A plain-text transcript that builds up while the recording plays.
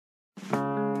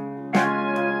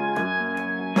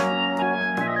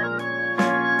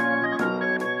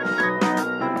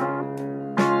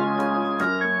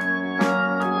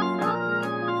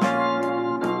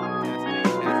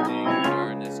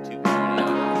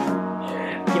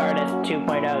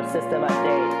2.0 system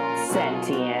update,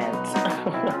 sentient.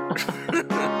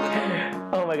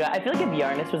 Oh my god, I feel like if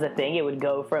Yarnus was a thing, it would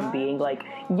go from being like,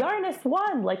 Yarnus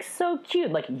 1, like so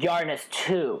cute, like Yarnus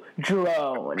 2,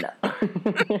 drone.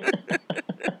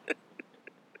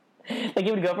 Like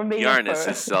it would go from being Yarnus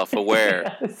is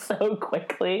self-aware. so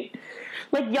quickly.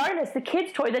 Like Yarnus, the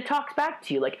kid's toy that talks back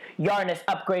to you. Like Yarnus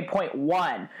upgrade point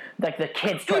 1, like the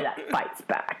kid's toy that fights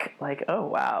back. Like, oh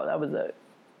wow, that was a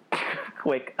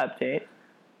quick update.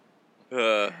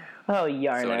 Oh,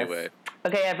 Yarnus. So anyway.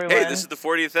 Okay, everyone. Hey, this is the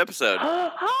 40th episode.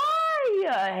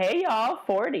 Hi! Hey, y'all.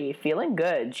 40. Feeling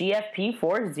good. GFP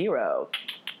 40.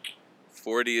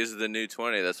 40 is the new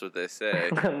 20. That's what they say.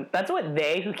 That's what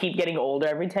they, who keep getting older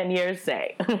every 10 years,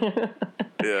 say.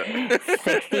 Yeah.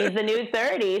 60 is the new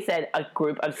 30, said a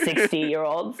group of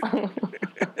 60-year-olds.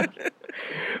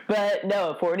 But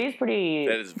no, 40 is pretty...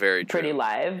 That is very true. Pretty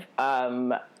live.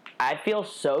 I feel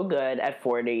so good at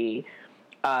 40.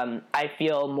 I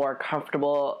feel more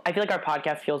comfortable. I feel like our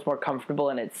podcast feels more comfortable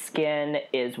in its skin,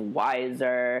 is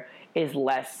wiser, is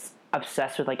less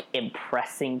obsessed with, like,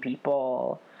 impressing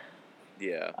people.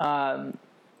 Yeah.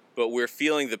 But we're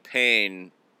feeling the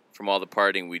pain from all the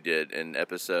partying we did in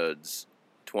episodes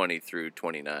 20 through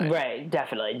 29. Right,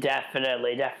 definitely.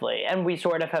 And we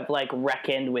sort of have, like,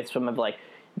 reckoned with some of, like,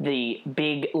 the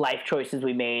big life choices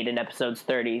we made in episodes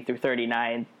 30 through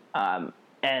 39,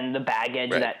 and the baggage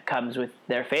that comes with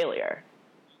their failure.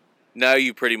 Now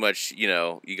you pretty much, you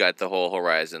got the whole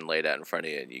horizon laid out in front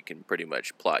of you, and you can pretty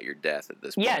much plot your death at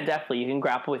this point. Yeah, definitely. You can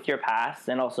grapple with your past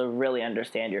and also really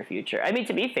understand your future. I mean,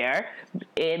 to be fair,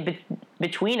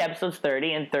 between episodes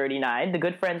 30 and 39, the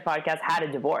Good Friends podcast had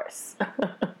a divorce.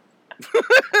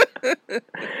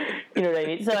 You know what I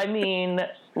mean? So, I mean,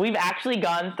 we've actually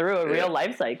gone through a real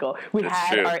life cycle. We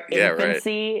had our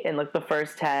infancy in, like, the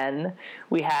first 10.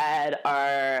 We had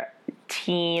our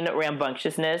teen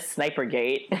rambunctiousness,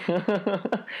 Snipergate,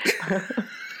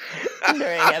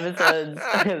 during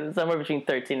episodes somewhere between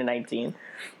 13 and 19.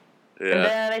 Yeah. And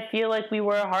then I feel like we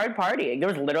were hard partying. There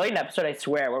was literally an episode, I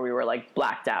swear, where we were, like,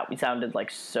 blacked out. We sounded, like,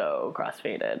 so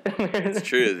crossfaded. It's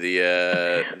true.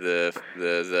 The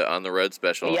On the Road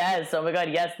special. Yes. Oh my God.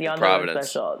 Yes. The On the Road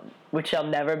special, which shall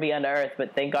never be unearthed.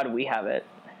 But thank God we have it.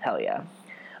 Hell yeah.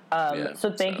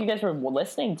 So thank you guys for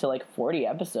listening to, like, 40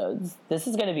 episodes. This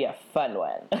is going to be a fun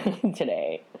one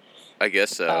today. I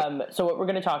guess so. So what we're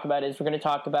going to talk about is we're going to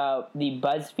talk about the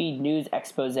BuzzFeed News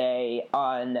expose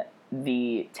on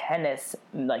the tennis,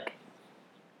 like,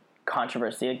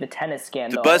 controversy, like the tennis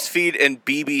scandal. The BuzzFeed and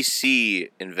BBC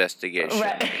investigation.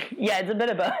 Right. Yeah, it's a bit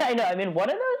of both. I know. I mean, one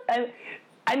of those...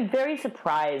 I'm very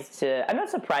surprised to... I'm not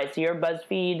surprised to hear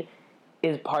BuzzFeed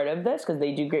is part of this, because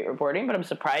they do great reporting, but I'm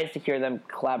surprised to hear them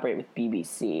collaborate with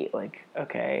BBC. Like,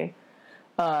 okay.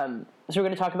 So we're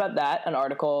going to talk about that, an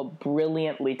article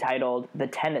brilliantly titled The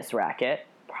Tennis Racket,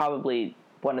 probably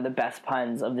one of the best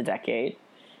puns of the decade.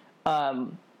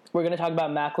 We're going to talk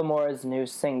about Macklemore's new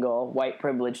single, White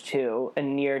Privilege 2, a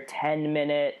near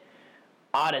 10-minute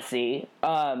odyssey.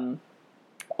 And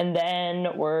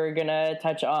then we're going to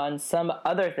touch on some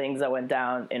other things that went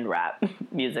down in rap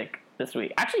music this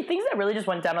week. Actually, things that really just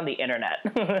went down on the internet.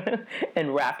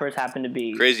 And rappers happen to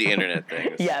be... Crazy internet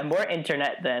things. Yeah, more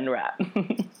internet than rap.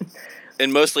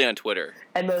 And mostly on Twitter.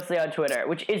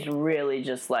 Which is really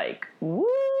just like,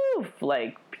 woof,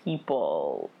 like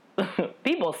people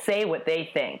say what they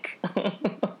think.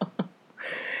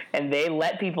 And they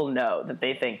let people know that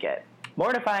they think it.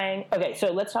 Mortifying. Okay,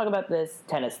 so let's talk about this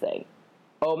tennis thing.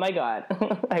 Oh my God.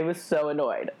 I was so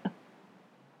annoyed.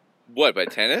 What, by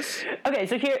tennis? Okay,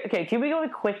 so can we go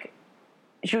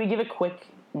should we give a quick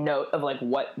note of, like,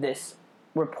 what this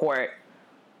report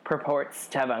purports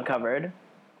to have uncovered?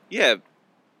 Yeah,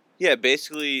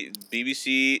 basically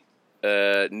BBC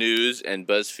News and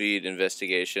BuzzFeed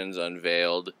investigations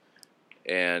unveiled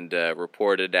and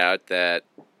reported out that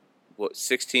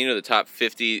 16 of the top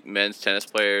 50 men's tennis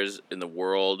players in the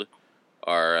world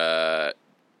are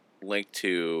linked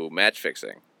to match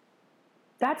fixing.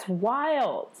 That's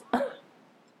wild.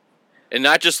 And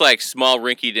not just, like, small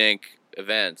rinky-dink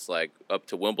events, like up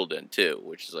to Wimbledon too,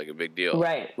 which is, like, a big deal.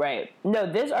 Right.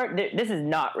 No, this is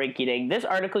not rinky-dink. This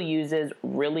article uses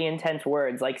really intense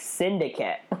words like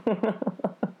syndicate.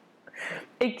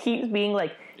 It keeps being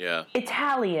like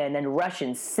Italian and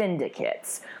Russian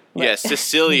syndicates. Yeah,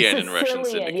 Sicilian and Russian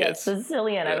syndicates. Yes,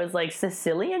 Sicilian. Yeah. I was like,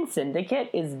 Sicilian syndicate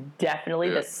is definitely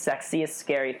the sexiest,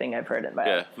 scary thing I've heard in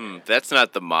my life. Yeah, that's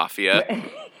not the mafia.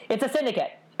 It's a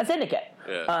syndicate.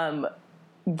 Yeah.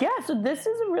 So this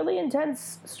is a really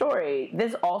intense story.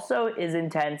 This also is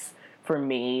intense for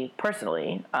me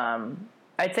personally.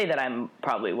 I'd say that I'm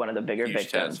probably one of the bigger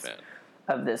victims.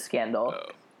 of this scandal.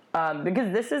 Oh.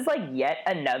 Because this is like yet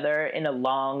another in a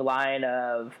long line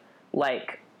of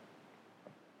like,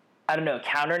 I don't know,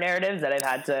 counter narratives that I've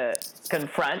had to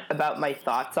confront about my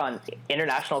thoughts on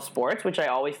international sports, which I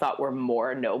always thought were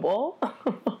more noble.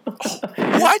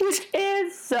 What? Which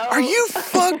is so... Are you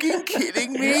fucking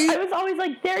kidding me? I was always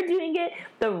like, they're doing it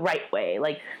the right way.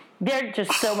 Like, they're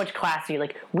just so much classy.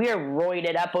 Like, we're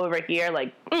roided up over here.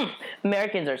 Like,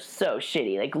 Americans are so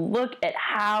shitty. Like, look at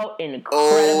how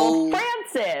incredible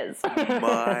France is.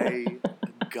 My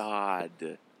God,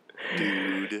 dude.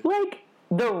 Like,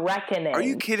 the reckoning. Are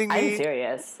you kidding me? I'm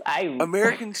serious.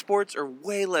 American sports are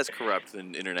way less corrupt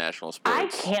than international sports. I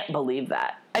can't believe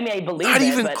that. I mean, I believe Not it,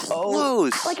 even but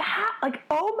close.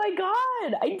 Oh my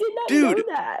God, I did not Dude, know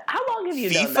that. How long have you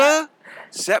known FIFA? that?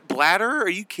 Sepp Blatter? Are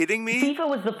you kidding me? FIFA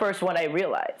was the first one I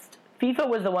realized. FIFA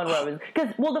was the one where I was...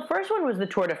 Because, well, the first one was the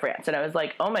Tour de France, and I was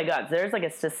like, oh my God, there's like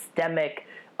a systemic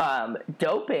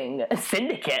doping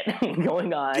syndicate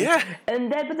going on. Yeah.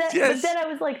 And then, but then I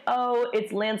was like, oh,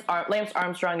 it's Lance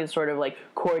Armstrong is sort of like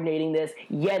coordinating this.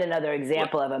 Yet another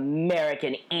example of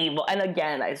American evil. And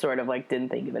again, I sort of like didn't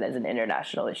think of it as an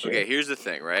international issue. Okay, here's the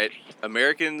thing, right?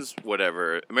 American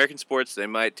sports, they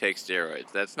might take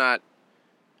steroids. That's not...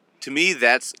 To me,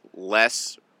 that's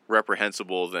less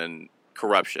reprehensible than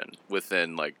corruption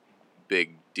within, like,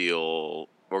 big deal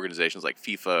organizations like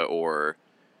FIFA or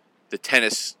the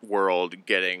tennis world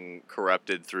getting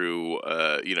corrupted through,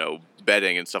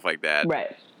 betting and stuff like that.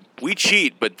 Right. We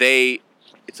cheat, but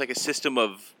it's like a system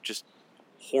of just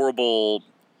horrible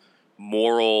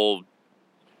moral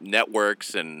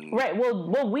networks and... Right,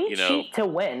 well, we cheat to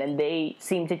win, and they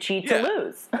seem to cheat to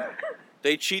lose.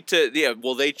 They cheat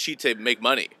to make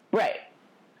money. Right.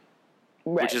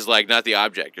 Which is, like, not the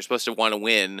object. You're supposed to want to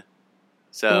win.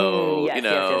 So,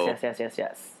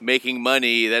 yes. Making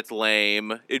money, that's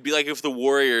lame. It'd be like if the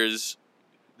Warriors,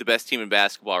 the best team in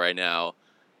basketball right now,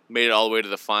 made it all the way to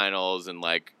the finals and,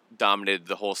 like, dominated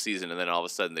the whole season, and then all of a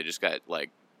sudden they just got, like,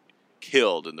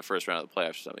 killed in the first round of the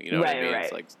playoffs or something. You know what I mean? Right.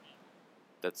 It's like,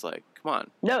 that's like, come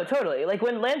on. No, totally. Like,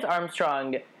 when Lance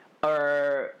Armstrong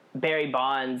or Barry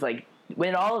Bonds, like,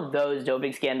 when all of those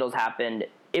doping scandals happened,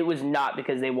 it was not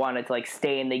because they wanted to, like,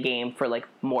 stay in the game for, like,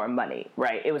 more money,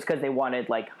 right? It was because they wanted,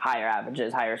 like, higher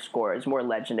averages, higher scores, more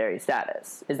legendary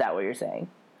status. Is that what you're saying?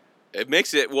 It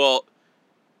makes it,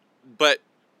 but,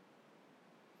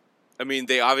 I mean,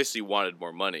 they obviously wanted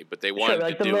more money, but they wanted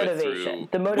to do it through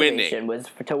the motivation was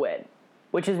to win,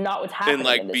 which is not what's happening and,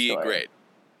 like, in this be story. great.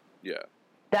 Yeah.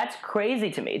 That's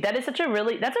crazy to me. That's a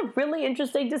really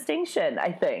interesting distinction,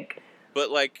 I think. But,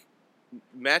 like,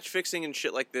 match fixing and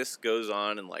shit like this goes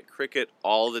on in, like, cricket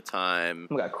all the time.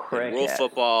 Oh my God, cricket. In world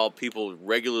football, people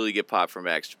regularly get popped for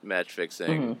match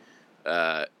fixing.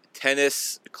 Mm-hmm.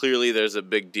 Tennis, clearly there's a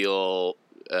big deal.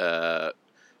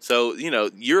 So,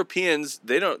 Europeans,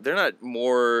 they're not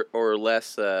more or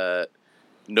less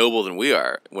noble than we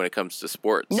are when it comes to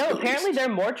sports. No, apparently they're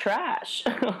more trash.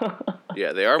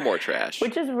 Yeah, they are more trash.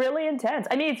 Which is really intense.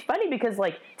 I mean, it's funny because,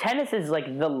 like, tennis is,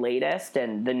 like, the latest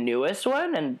and the newest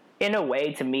one, and in a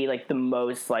way, to me, like, the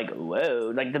most, like,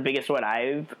 whoa, like, the biggest one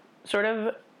I've sort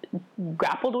of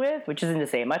grappled with, which isn't to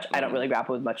say much. I don't really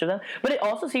grapple with much of them. But it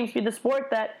also seems to be the sport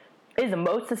that is the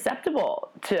most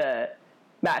susceptible to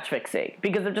match fixing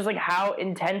because of just, like, how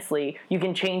intensely you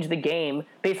can change the game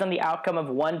based on the outcome of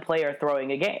one player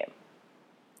throwing a game.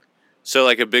 So,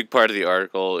 like, a big part of the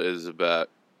article is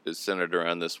centered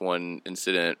around this one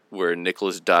incident where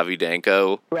Nicholas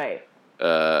Davydenko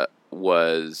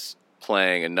was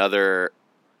playing another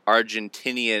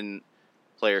Argentinian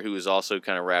player who was also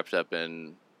kind of wrapped up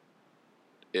in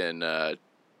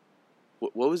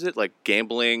what was it, like,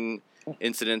 gambling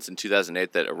incidents in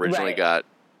 2008 that originally got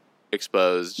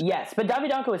exposed. Yes, but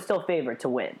Davydenko was still favored to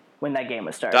win when that game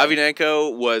was started.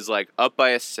 Davydenko was, like, up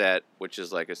by a set, which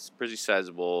is, like, a pretty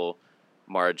sizable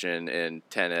margin in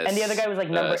tennis. And the other guy was, like,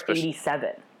 number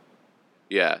 87.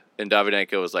 Yeah, and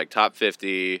Davydenko was, like, top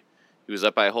 50. He was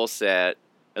up by a whole set.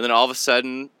 And then all of a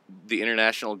sudden, the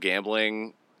international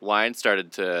gambling line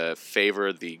started to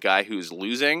favor the guy who's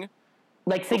losing.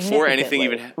 Like, before anything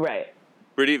even... Right.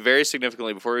 Very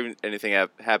significantly before even anything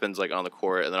happens, like, on the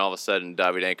court. And then all of a sudden,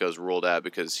 Davydenko's ruled out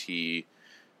because he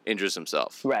injures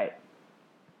himself. Right.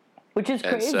 Which is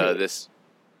crazy. And so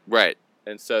Right.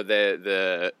 And so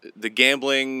the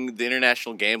gambling, the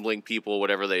international gambling people,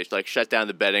 whatever, they, like, shut down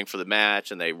the betting for the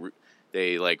match, and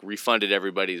they like refunded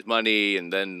everybody's money,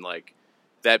 and then, like,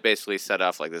 that basically set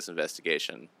off, like, this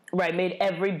investigation. Right, made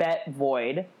every bet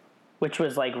void, which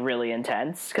was, like, really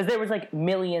intense because there was, like,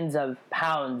 millions of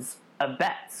pounds of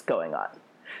bets going on.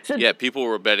 So yeah, people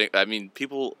were betting. I mean,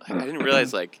 I didn't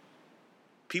realize, like,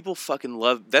 people fucking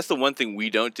love. That's the one thing we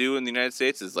don't do in the United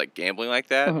States is like gambling like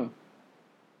that. Mm-hmm.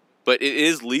 But it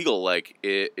is legal, like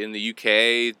in the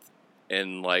UK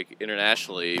and like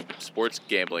internationally, sports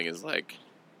gambling is like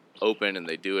open, and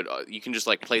they do it. You can just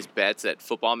like place bets at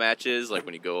football matches, like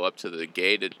when you go up to the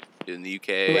gate in the UK.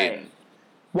 Right. And,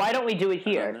 why don't we do it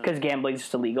here? know. Because gambling's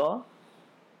just illegal.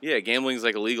 yeah, gambling's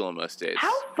like illegal in most states.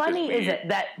 How funny is it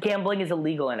that gambling is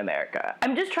illegal in America?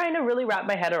 I'm just trying to really wrap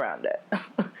my head around it.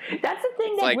 That's the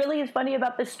thing that like, really is funny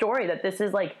about this story, that this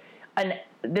is like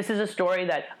this is a story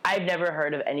that I've never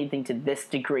heard of anything to this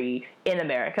degree in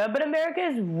America, but America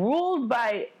is ruled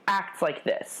by acts like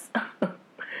this.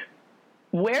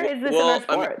 Where is this in our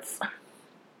sports?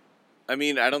 I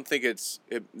mean, I don't think it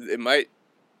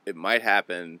might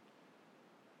happen.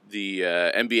 The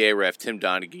NBA ref Tim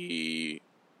Donaghy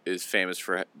is famous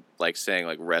for like saying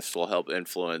like refs will help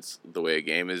influence the way a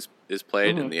game is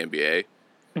played in the NBA.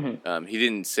 Mm-hmm. He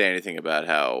didn't say anything about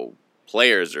how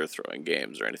players are throwing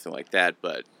games or anything like that,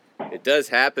 but it does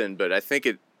happen. But I think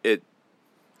it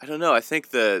I don't know. I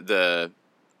think the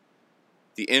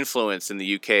influence in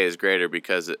the UK is greater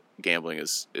because gambling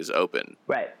is open.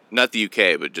 Right. Not the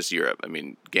UK, but just Europe. I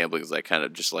mean, gambling is like kind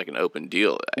of just like an open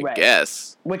deal, I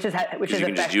guess. Which is you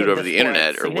can just do it over the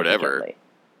internet or whatever.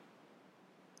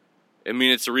 I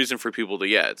mean, it's a reason for people to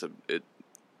it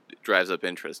drives up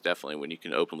interest definitely when you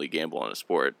can openly gamble on a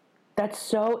sport. That's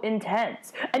so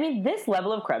intense. I mean, this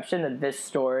level of corruption that this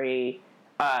story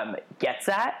gets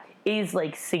at is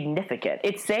like significant.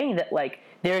 It's saying that like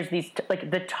there's these like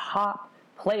the top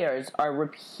players are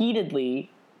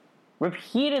repeatedly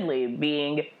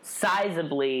being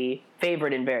sizably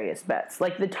favored in various bets.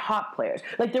 Like the top players.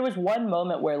 Like there was one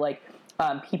moment where like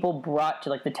people brought to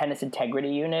like the tennis integrity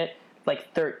unit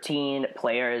like 13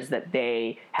 players that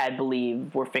they had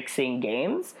believed were fixing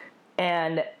games,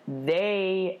 and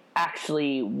they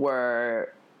actually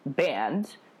were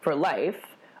banned for life,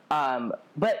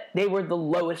 but they were the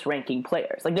lowest ranking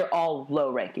players. Like they're all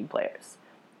low ranking players.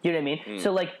 You know what I mean?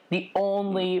 So like the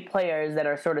only players that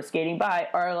are sort of skating by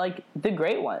are like the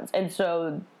great ones. And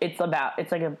so it's about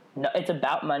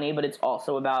money, but it's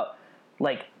also about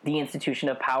like the institution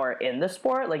of power in the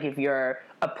sport. Like if you're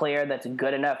a player that's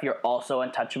good enough, you're also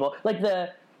untouchable. Like the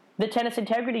tennis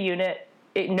integrity unit,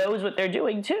 it knows what they're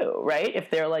doing too, right? If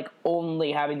they're like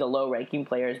only having the low ranking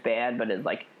players banned, but is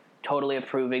like totally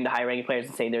approving the high ranking players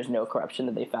and saying there's no corruption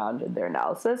that they found in their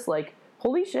analysis, like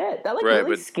holy shit, that like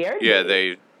really scared me. Yeah,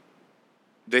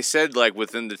 they said like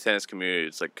within the tennis community,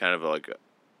 it's like kind of like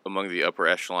among the upper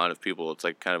echelon of people, it's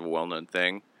like kind of a well-known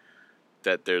thing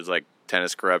that there's like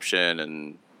tennis corruption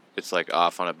and it's like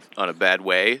off on a bad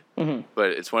way. Mm-hmm.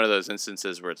 But it's one of those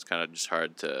instances where it's kind of just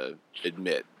hard to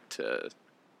admit to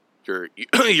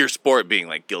your sport being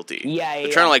like guilty. Yeah,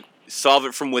 they're trying to like solve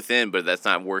it from within, but that's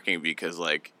not working because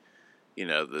like, you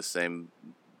know, the same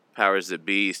powers that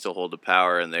be still hold the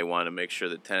power, and they want to make sure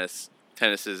that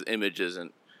tennis's image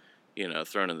isn't, you know,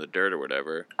 thrown in the dirt or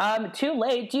whatever. Too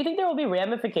late. Do you think there will be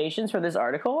ramifications for this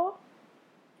article?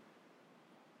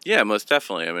 Yeah, most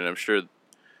definitely. I mean, I'm sure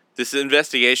this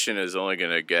investigation is only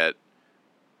going to get.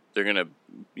 They're going to,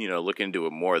 you know, look into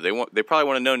it more. They probably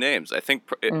want to know names. I think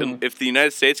if the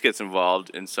United States gets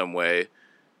involved in some way,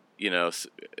 you know,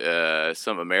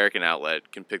 some American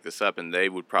outlet can pick this up, and they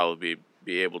would probably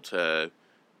be able to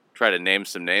try to name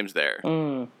some names there. Do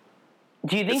you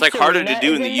think it's like Serena harder to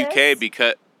do in the UK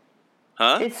because,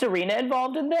 huh? Is Serena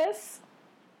involved in this?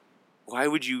 Why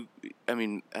would you? I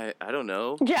mean, I don't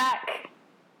know. Jack.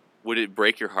 Would it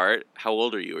break your heart? How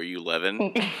old are you? Are you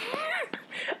 11?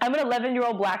 I'm an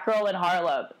 11-year-old black girl in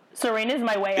Harlem. Serena's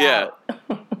my way out.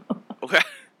 Okay.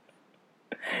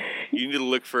 You need to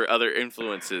look for other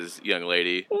influences, young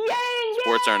lady. Yay!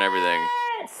 Sports aren't everything.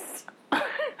 Yes.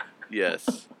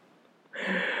 Yes.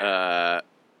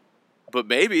 But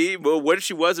maybe. Well, what if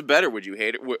she wasn't better? Would you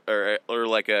hate her? Or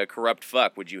like a corrupt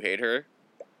fuck? Would you hate her?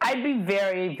 I'd be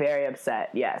very, very upset.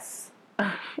 Yes.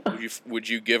 Would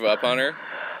you give up on her?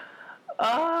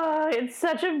 It's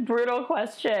such a brutal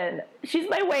question. She's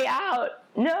my way out.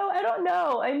 No, I don't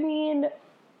know. I mean,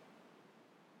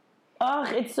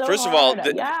 it's so First hard. of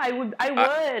all, yeah, I would.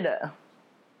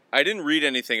 I didn't read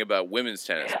anything about women's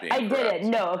tennis being corrupt. I didn't.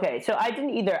 No, okay. So I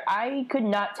didn't either. I could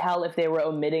not tell if they were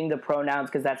omitting the pronouns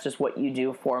because that's just what you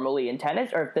do formally in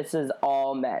tennis, or if this is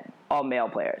all men, all male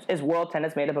players. Is world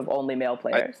tennis made up of only male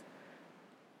players?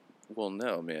 Well,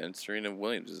 no, man. Serena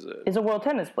Williams is a world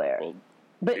tennis player.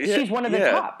 But she's one of the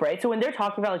top, right? So when they're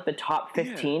talking about like the top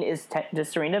 15, does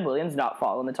Serena Williams not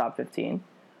fall in the top 15?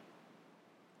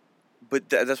 But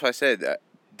that's why I said that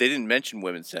they didn't mention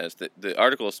women's tennis. The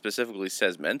article specifically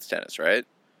says men's tennis, right?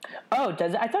 Oh,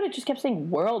 does it? I thought it just kept saying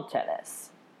world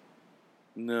tennis.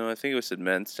 No, I think it was said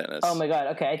men's tennis. Oh my god.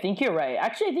 Okay, I think you're right.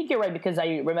 Actually, I think you're right because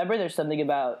I remember there's something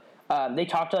about they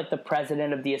talked to like the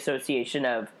president of the Association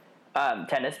of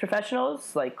Tennis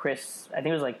Professionals, like Chris. I think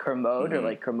it was like Kermode or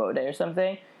like Kermode or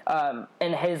something.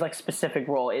 And his like specific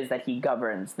role is that he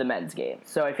governs the men's game.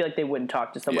 So I feel like they wouldn't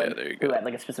talk to someone who had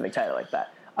like a specific title like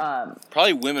that.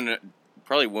 Probably women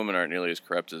aren't nearly as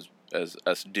corrupt as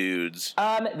us dudes.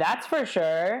 That's for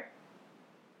sure.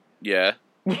 Yeah.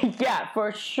 Yeah,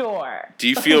 for sure. Do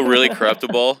you feel really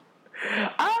corruptible?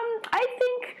 I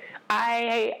think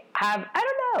I have. I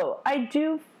don't know. I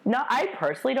do. No, I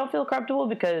personally don't feel corruptible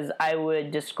because I would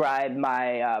describe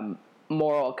my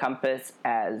moral compass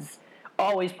as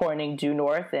always pointing due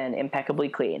north and impeccably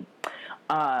clean.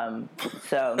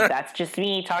 So that's just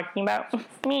me talking about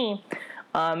me.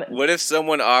 What if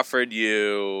someone offered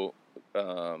you?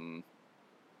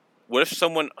 What if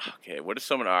someone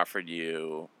offered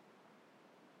you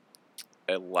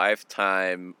a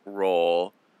lifetime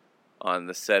role on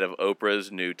the set of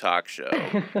Oprah's new talk show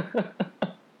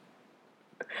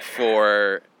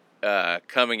for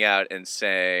coming out and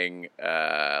saying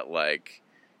like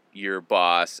your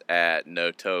boss at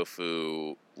No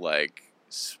Tofu like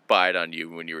spied on you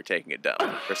when you were taking a dump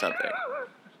or something?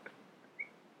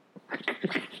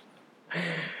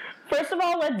 First of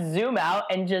all, let's zoom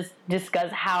out and just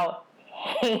discuss how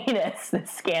heinous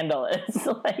this scandal is.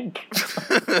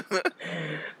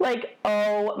 Like,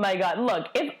 oh my god. Look,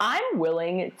 if I'm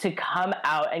willing to come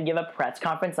out and give a press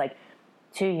conference like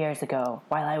 2 years ago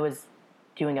while I was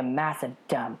doing a massive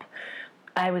dump,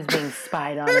 I was being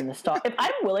spied on in the stall. If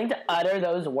I'm willing to utter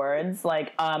those words,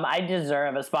 like, I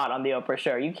deserve a spot on the Oprah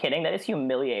show. Are you kidding? That is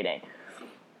humiliating.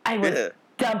 I was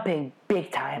dumping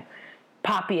big time.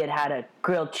 Poppy had a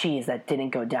grilled cheese that didn't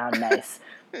go down nice.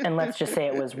 And let's just say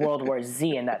it was World War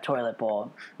Z in that toilet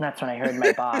bowl. And that's when I heard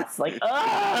my boss. Like,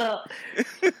 ugh!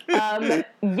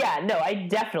 Yeah, no, I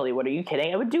definitely would. Are you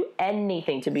kidding? I would do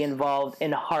anything to be involved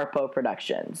in Harpo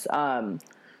Productions.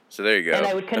 So there you go. And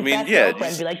I would confess to Oprah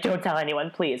and be like, don't tell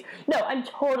anyone, please. No, I'm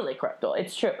totally corruptible.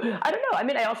 It's true. I don't know. I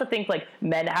mean, I also think, like,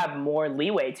 men have more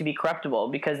leeway to be corruptible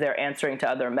because they're answering to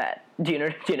other men. Do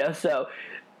you know? So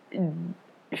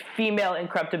female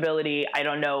incorruptibility, I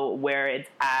don't know where it's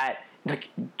at, like,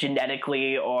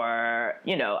 genetically, or,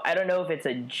 you know, I don't know if it's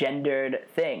a gendered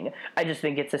thing. I just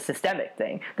think it's a systemic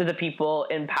thing that the people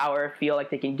in power feel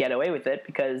like they can get away with it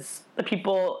because the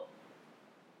people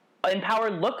in power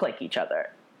look like each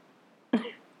other.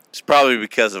 It's probably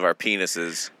because of our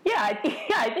penises. Yeah,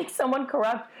 I think someone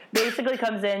corrupt basically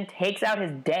comes in, takes out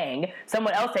his dang,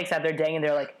 someone else takes out their dang, and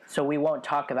they're like, so we won't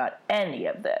talk about any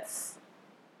of this.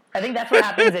 I think that's what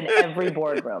happens in every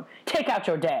boardroom. Take out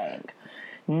your dang.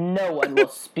 No one will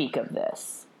speak of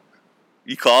this.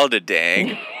 You call it a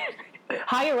dang?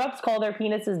 Higher-ups call their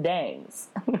penises dangs.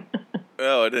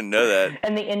 Oh, I didn't know that.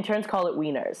 And the interns call it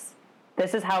wieners.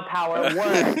 This is how power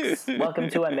works. Welcome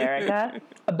to America.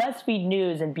 A BuzzFeed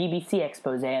News and BBC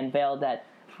expose unveiled that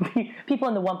people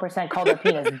in the 1% call their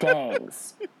penis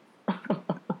dangs.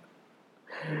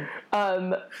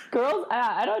 Girls,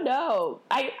 I don't know.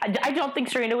 I don't think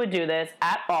Serena would do this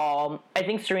at all. I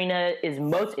think Serena is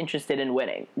most interested in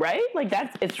winning, right? Like,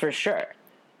 it's for sure.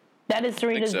 That is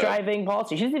Serena's driving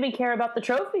policy. She doesn't even care about the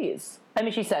trophies. I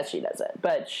mean, she says she doesn't,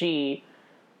 but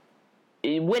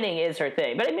winning is her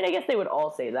thing. But I mean, I guess they would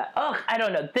all say that. Ugh, I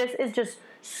don't know. This is just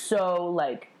so,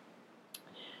 like,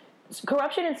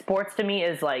 corruption in sports to me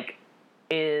I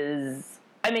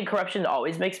mean, corruption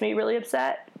always makes me really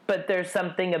upset, but there's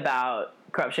something about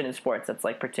corruption in sports that's,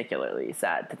 like, particularly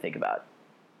sad to think about,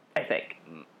 I think.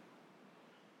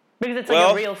 Because it's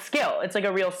like a real skill. It's like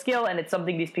a real skill, and it's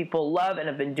something these people love and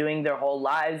have been doing their whole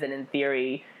lives, and in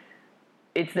theory,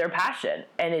 it's their passion.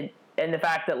 And the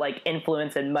fact that, like,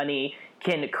 influence and money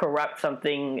can corrupt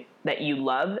something that you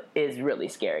love is really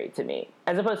scary to me.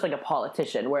 As opposed to, like, a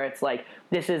politician, where it's like,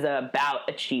 this is about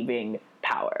achieving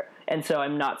power. And so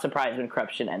I'm not surprised when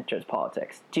corruption enters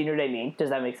politics. Do you know what I mean? Does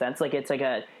that make sense? Like, it's like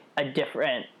a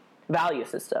different value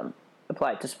system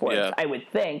applied to sports, yeah. I would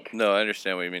think. No, I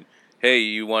understand what you mean. Hey,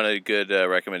 you want a good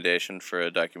recommendation for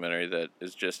a documentary that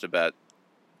is just about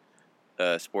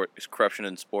corruption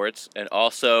in sports, and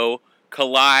also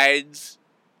collides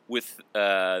with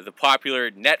the popular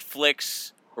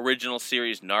Netflix original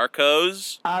series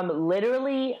Narcos?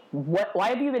 Literally, why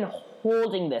have you been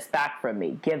holding this back from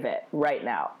me? Give it right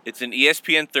now. It's an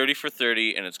ESPN 30 for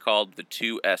 30, and it's called The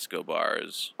Two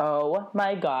Escobars. Oh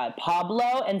my god.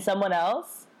 Pablo and someone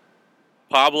else?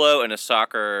 Pablo and a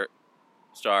soccer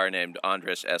star named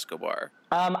Andres Escobar.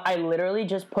 I literally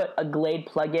just put a Glade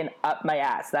plugin up my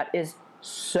ass. That is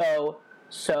so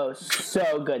so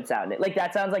good sounding. Like,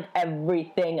 that sounds like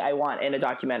everything I want in a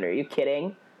documentary. Are you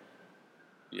kidding?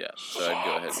 Yeah, so I'd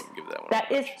go ahead and give that one.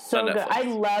 That is so good. I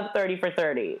love 30 for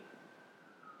 30.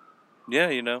 Yeah,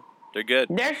 they're good.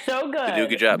 They're so good. They do a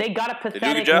good job. They got a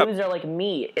pathetic loser like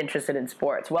me interested in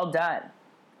sports. Well done.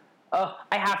 Oh,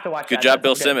 I have to watch that. Good job,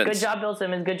 Bill Simmons. Good job, Bill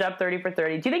Simmons. Good job, 30 for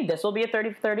 30. Do you think this will be a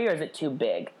 30 for 30, or is it too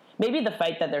big? Maybe the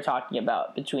fight that they're talking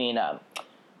about between,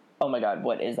 oh my God,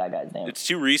 what is that guy's name? It's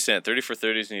too recent. 30 for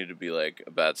 30s need to be, like,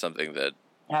 about something that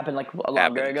happened, like, a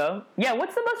longer ago. Yeah,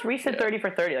 what's the most recent 30 for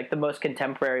 30? Like, the most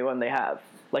contemporary one they have?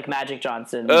 Like, Magic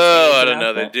Johnson. Oh, I don't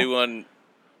know.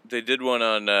 They did one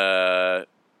on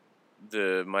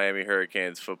the Miami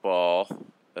Hurricanes football.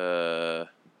 I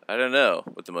don't know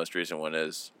what the most recent one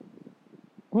is.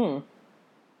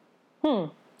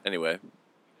 Anyway,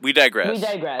 we digress.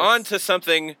 On to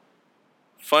something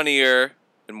funnier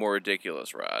and more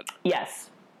ridiculous, Rod. Yes.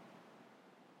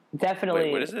 Definitely.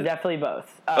 Wait, what is it? Definitely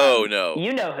both. Oh, no.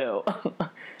 You know who.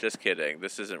 Just kidding.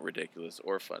 This isn't ridiculous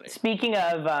or funny. Speaking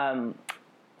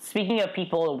of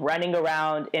people running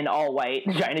around in all white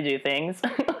trying to do things,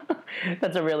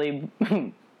 that's a really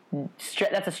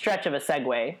that's a stretch of a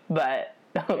segue, but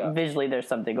visually there's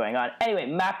something going on. Anyway,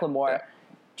 Macklemore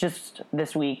just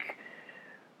this week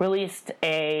released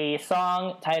a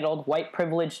song titled "White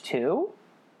Privilege 2."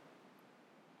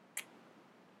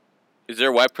 Is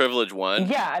there White Privilege 1?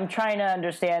 Yeah, I'm trying to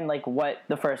understand, like, what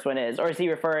the first one is. Or is he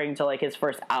referring to, like, his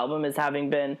first album as having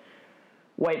been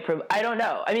White Privilege? I don't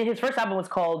know. I mean, his first album was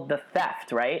called The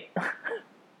Theft, right?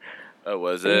 Oh,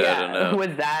 was it? Yeah. I don't know.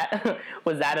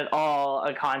 Was that at all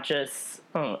a conscious,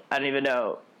 I don't even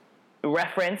know,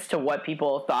 reference to what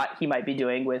people thought he might be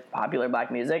doing with popular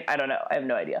black music? I don't know. I have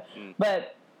no idea.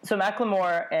 But, so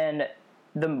Macklemore and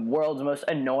the world's most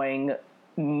annoying,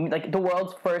 like, the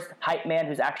world's first hype man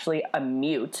who's actually a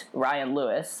mute, Ryan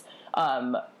Lewis,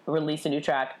 released a new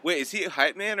track. Wait, is he a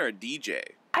hype man or a DJ?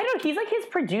 I don't know. He's like his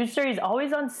producer. He's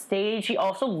always on stage. He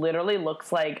also literally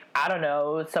looks like, I don't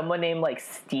know, someone named like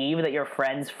Steve that your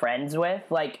friend's friends with.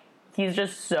 Like, he's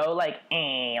just so like,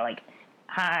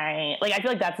 hi. Like, I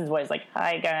feel like that's his voice. Like,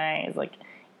 hi guys. Like,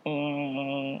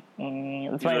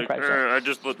 that's my impression. I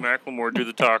just let Macklemore do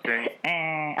the talking.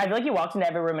 I feel like he walks into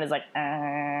every room and is like,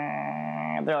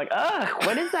 they're like, ugh,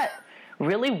 what is that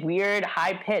really weird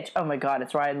high pitch? Oh my God,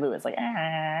 it's Ryan Lewis. Like,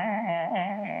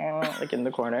 like in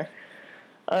the corner.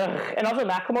 Ugh. And also,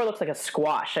 Macklemore looks like a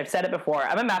squash. I've said it before.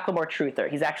 I'm a Macklemore truther.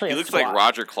 He's actually he a looks squash. like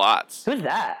Roger Klotz. Who's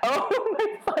that? Oh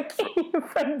my fucking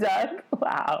from Doug.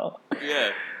 Wow.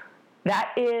 Yeah.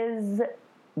 That is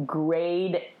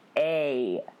grade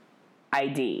A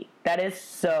ID. That is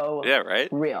so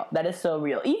real. That is so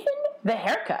real. Even the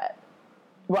haircut.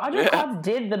 Roger Klotz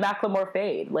did the Macklemore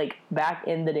fade, like, back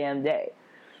in the damn day.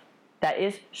 That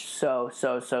is so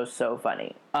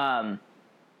funny.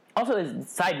 Also, as a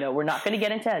side note, we're not going to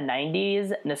get into a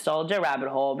 90s nostalgia rabbit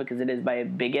hole because it is my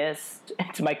biggest,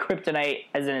 it's my kryptonite,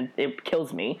 as in it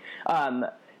kills me.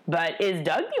 But is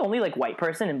Doug the only, like, white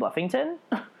person in Bluffington?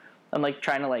 I'm, like,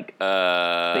 trying to, like, think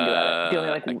about it. The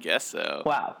only, like, I guess so.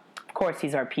 Wow. Of course,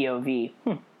 he's our POV.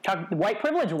 White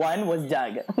Privilege 1 was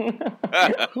Doug.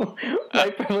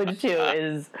 White Privilege 2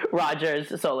 is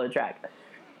Roger's solo track.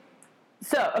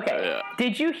 So, okay.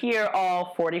 Did you hear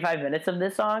all 45 minutes of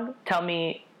this song? Tell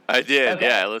me. I did,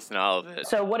 I listened to all of it.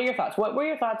 So, what are your thoughts? What were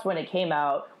your thoughts when it came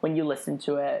out, when you listened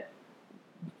to it?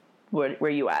 Where are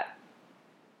you at?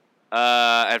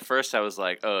 At first, I was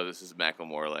like, oh, this is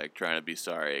Macklemore, like, trying to be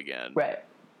sorry again. Right.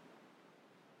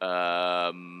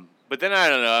 But then, I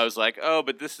don't know, I was like, oh,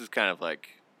 but this is kind of like,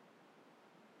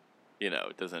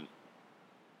 it doesn't...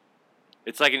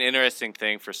 It's like an interesting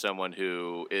thing for someone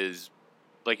who is...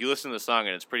 Like, you listen to the song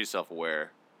and it's pretty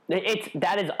self-aware.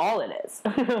 That is all it is.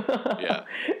 Yeah.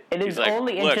 It is like,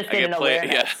 only interested in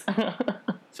awareness. Yeah.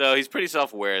 So he's pretty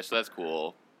self-aware, so that's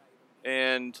cool.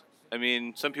 And, I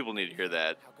mean, some people need to hear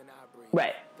that.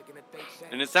 Right.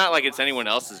 And it's not like it's anyone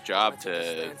else's job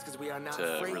to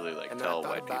really, like, tell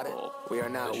white people. We are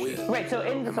not we. Right, so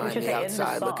in the song,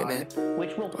 outside looking in,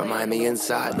 which will or am I on the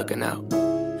inside looking out?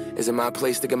 Is it my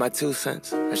place to get my 2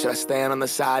 cents? Or should I stand on the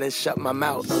side and shut my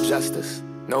mouth? No justice,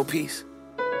 no peace.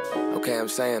 Okay, I'm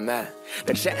saying that.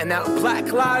 They're chanting out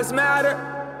Black Lives Matter,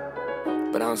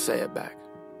 but I don't say it back.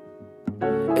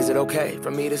 Is it okay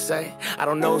for me to say? I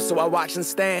don't know, so I watch and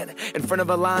stand in front of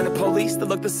a line of police that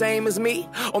look the same as me,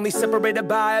 only separated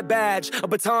by a badge, a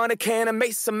baton, a can, a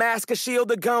mace, a mask, a shield,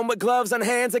 a gun with gloves on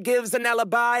hands that gives an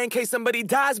alibi in case somebody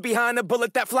dies behind a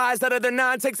bullet that flies out of their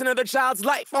 9, takes another child's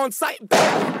life on sight. But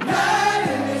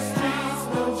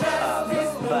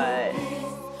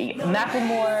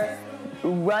Macklemore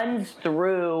runs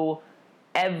through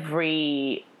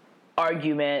every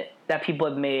argument that people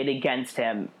have made against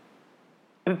him.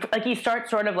 Like, he starts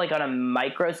sort of like on a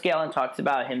micro scale and talks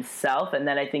about himself, and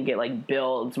then I think it like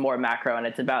builds more macro, and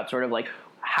it's about sort of like,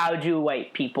 how do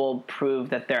white people prove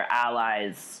that they're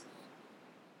allies?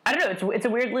 I don't know. It's a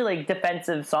weirdly like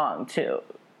defensive song too.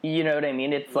 You know what I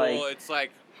mean? It's like, well, it's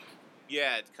like,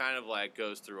 yeah, it kind of like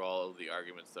goes through all of the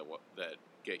arguments that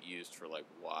get used for like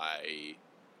why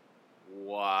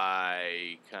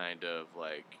kind of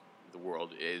like the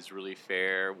world is really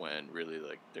fair when really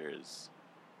like there's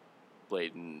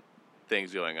blatant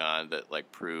things going on that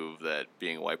like prove that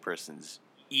being a white person's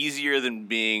easier than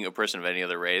being a person of any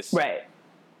other race. Right.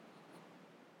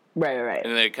 And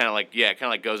then it kind of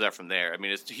like goes out from there. I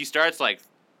mean, he starts like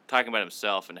talking about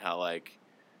himself and how like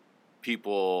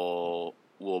people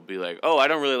will be like, oh, I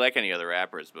don't really like any other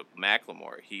rappers, but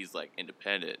Macklemore, he's like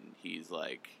independent and he's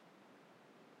like,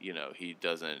 you know, he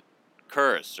doesn't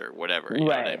curse or whatever. You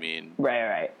know what I mean?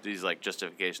 Right. These like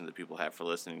justifications that people have for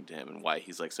listening to him and why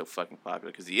he's like so fucking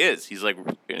popular, because he is. He's like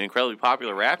an incredibly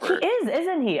popular rapper. He is,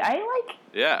 isn't he?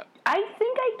 Yeah. I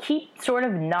think I keep sort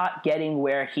of not getting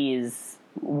where he's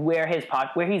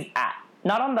at.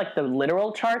 Not on like the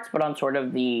literal charts, but on sort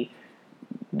of the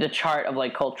chart of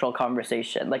like cultural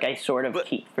conversation. Like, I sort of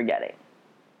keep forgetting.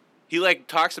 He like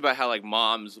talks about how like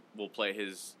moms will play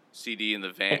his CD in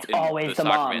the van. It's always the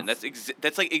moms. Van.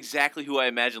 That's like exactly who I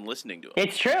imagine listening to him.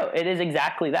 It's true. It is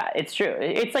exactly that. It's true.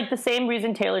 It's like the same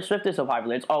reason Taylor Swift is so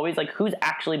popular. It's always like, who's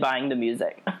actually buying the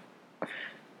music?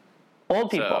 Old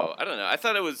people. So, I don't know. I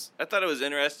thought it was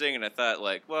interesting, and I thought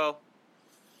like, well,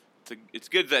 it's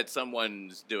good that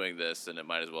someone's doing this, and it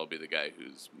might as well be the guy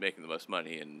who's making the most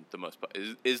money and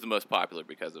is the most popular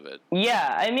because of it.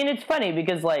 Yeah, I mean, it's funny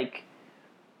because like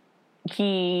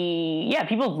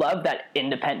people love that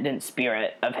independent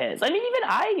spirit of his. I mean, even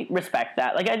I respect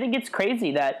that. Like, I think it's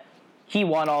crazy that he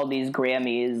won all these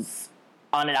Grammys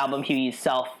on an album he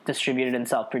self-distributed and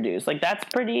self-produced. Like, that's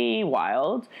pretty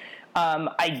wild.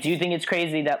 I do think it's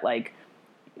crazy that like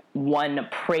one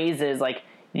praises like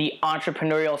the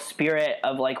entrepreneurial spirit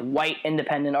of like white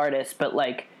independent artists, but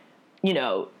like, you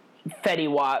know, Fetty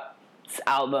Wap's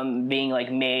album being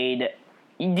like made,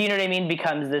 do you know what I mean,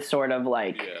 becomes this sort of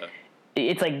like,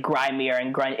 it's like grimier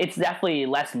and it's definitely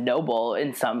less noble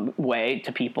in some way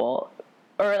to people,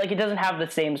 or like it doesn't have the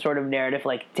same sort of narrative.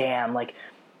 Like, damn, like,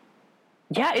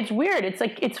 yeah, it's weird. It's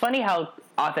like, it's funny how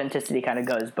authenticity kind of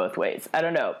goes both ways. I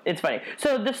don't know. It's funny.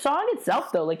 So the song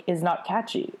itself, though, like, is not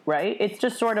catchy, right? It's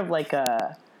just sort of like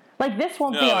this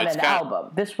won't be on an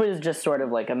album. This was just sort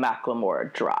of like a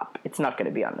Macklemore drop. It's not going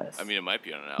to be on this. I mean, it might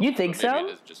be on an album. You think so? Maybe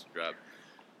it is just a drop.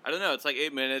 I don't know. It's like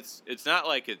 8 minutes. It's not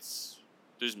like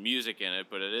there's music in it,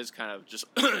 but it is kind of just,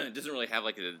 it doesn't really have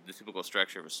like the typical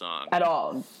structure of a song. At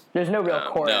all. There's no real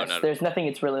chorus. No, there's nothing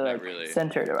it's really like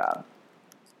centered around.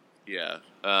 Yeah.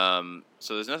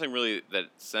 So there's nothing really that's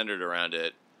centered around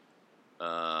it.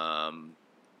 I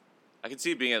can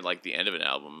see it being at like the end of an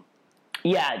album.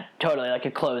 Yeah, totally. Like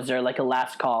a closer, like a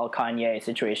last call Kanye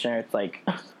situation where it's like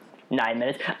 9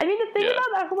 minutes. I mean, the thing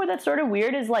about Macklemore that's sort of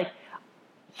weird is like,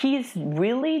 he's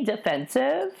really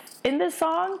defensive in this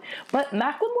song, but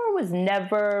Macklemore was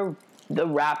never the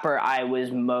rapper I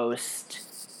was most,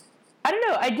 I don't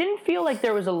know, I didn't feel like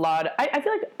there was a lot, I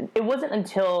feel like it wasn't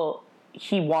until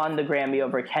he won the Grammy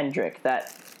over Kendrick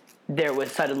that there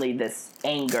was suddenly this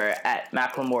anger at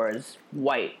Macklemore's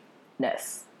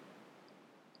whiteness.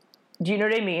 Do you know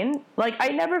what I mean? Like, I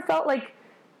never felt like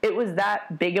it was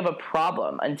that big of a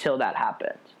problem until that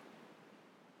happened.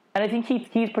 And I think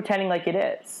he's pretending like it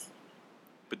is.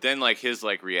 But then, like, his,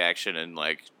 like, reaction and,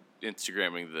 like,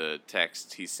 Instagramming the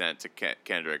text he sent to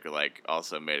Kendrick, like,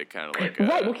 also made it kind of like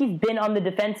right, well, he's been on the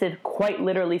defensive quite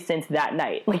literally since that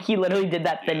night. Like, he literally did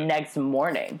that the next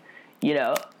morning, you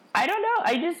know? I don't know.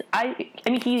 I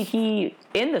mean, he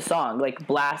in the song, like,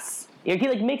 blasts, he,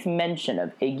 like, makes mention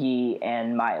of Iggy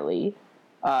and Miley.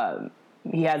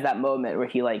 He has that moment where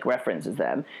he, like, references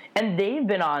them. And they've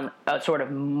been on a sort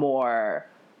of more...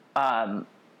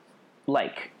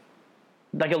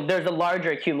 there's a larger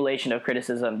accumulation of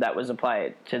criticism that was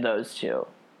applied to those two,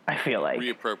 I feel like.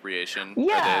 Reappropriation.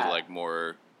 Yeah. Are they, like,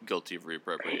 more guilty of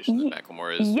reappropriation than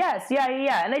Macklemore is? Yes,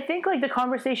 yeah. And I think, like, the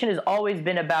conversation has always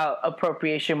been about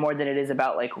appropriation more than it is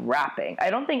about, like, rapping. I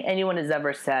don't think anyone has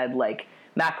ever said, like,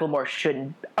 Macklemore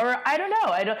shouldn't, or I don't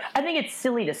know. I think it's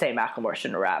silly to say Macklemore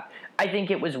shouldn't rap. I think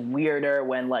it was weirder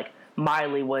when, like,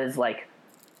 Miley was, like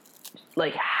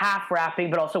half rapping,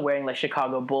 but also wearing like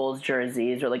Chicago Bulls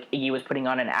jerseys, or like Iggy was putting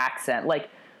on an accent. Like,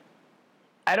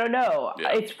 I don't know.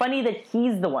 Yeah. It's funny that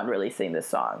he's the one releasing this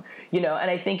song, you know. And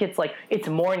I think it's like it's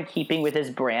more in keeping with his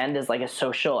brand as like a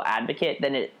social advocate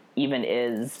than it even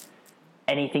is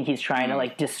anything he's trying to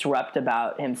like disrupt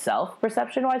about himself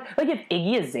perception wise. Like if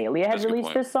Iggy Azalea had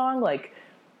released this song, like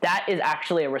that is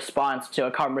actually a response to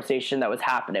a conversation that was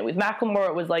happening. With Macklemore,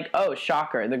 it was like, oh,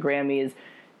 shocker, the Grammys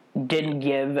didn't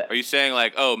give. Are you saying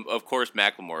like, oh, of course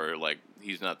Macklemore, like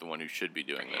he's not the one who should be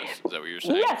doing this? Is that what you're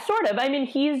saying? Yeah, sort of. I mean,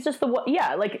 he's just the one.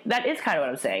 Yeah, like that is kind of what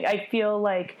I'm saying. I feel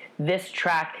like this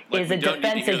track like, is a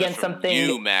defense against something.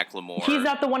 You, Macklemore. He's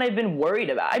not the one I've been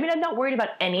worried about. I mean, I'm not worried about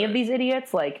any of these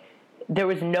idiots. Like, there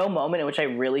was no moment in which I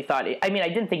really thought. I mean, I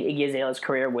didn't think Iggy Azalea's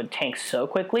career would tank so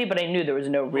quickly, but I knew there was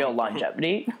no real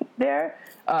longevity there.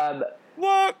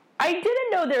 What? I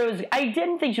didn't know there was. I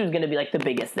didn't think she was going to be like the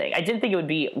biggest thing. I didn't think it would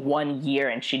be 1 year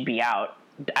and she'd be out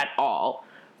at all.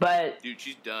 But dude,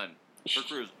 she's done. Her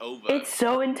career's over. It's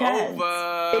so intense.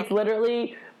 Over. It's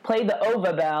literally play the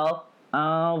Ova bell.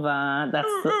 Ova. That's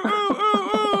the.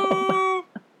 Oh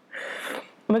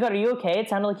my god, are you okay? It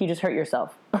sounded like you just hurt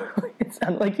yourself. It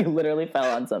sounded like you literally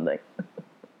fell on something.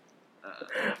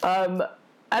 I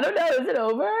don't know. Is it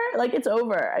over? Like, it's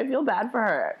over. I feel bad for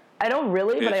her. I don't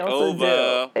really, but I also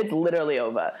do. It's literally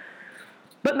over.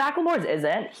 But Macklemore's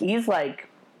isn't. He's like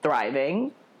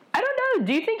thriving. I don't know.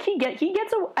 Do you think he gets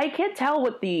a? I can't tell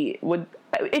what it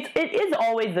is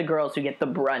always the girls who get the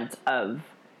brunt of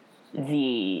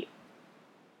the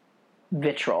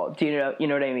vitriol. Do you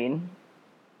know what I mean?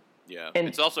 Yeah. And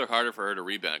it's also harder for her to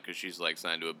rebound because she's like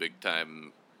signed to a big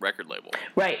time record label.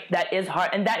 Right. That is hard,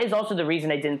 and that is also the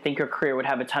reason I didn't think her career would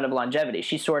have a ton of longevity.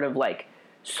 She sort of like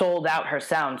sold out her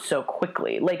sound so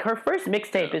quickly. Like her first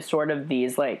mixtape is sort of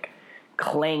these like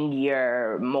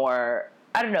clangier, more,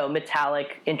 I don't know,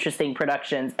 metallic, interesting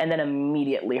productions, and then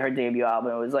immediately her debut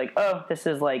album was like, oh, this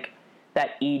is like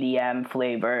that EDM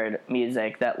flavored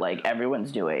music that like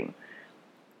everyone's doing.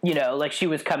 You know, like she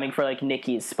was coming for like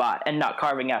Nicki's spot and not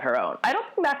carving out her own. I don't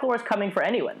think Macklemore's coming for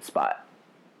anyone's spot.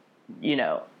 You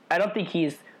know, I don't think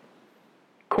he's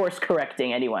course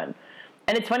correcting anyone.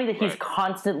 And it's funny that he's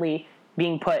constantly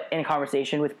being put in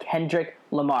conversation with Kendrick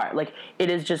Lamar. Like, it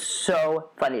is just so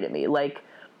funny to me. Like,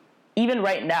 even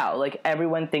right now, like,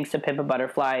 everyone thinks To Pimp a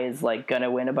Butterfly is, like,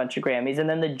 gonna win a bunch of Grammys. And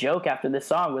then the joke after this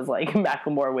song was, like,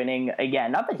 Macklemore winning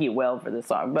again. Not that he will for this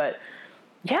song, but,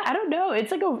 yeah, I don't know. It's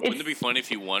like a... Wouldn't it be funny if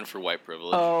he won for White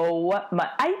Privilege? Oh, what my...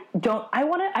 I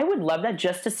would love that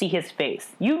just to see his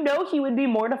face. You know he would be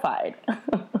mortified.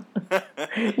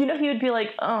 You know, he would be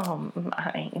like, oh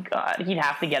my god. He'd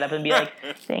have to get up and be like,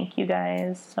 thank you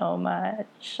guys so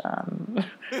much.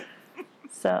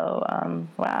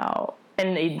 Wow. And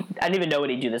I didn't even know what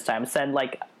he'd do this time. Send,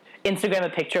 like, Instagram a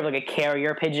picture of, like, a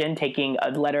carrier pigeon taking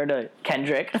a letter to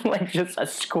Kendrick. Like, just a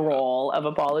scroll of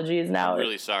apologies now. I'm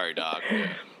really sorry, dog.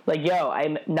 Like, yo,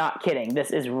 I'm not kidding.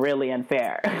 This is really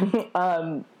unfair.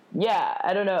 Yeah,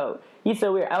 I don't know. He's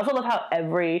so weird. I also love how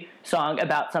every song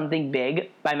about something big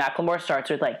by Macklemore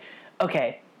starts with, like,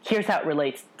 okay, here's how it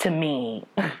relates to me.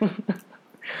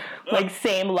 Like,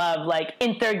 Same Love, like,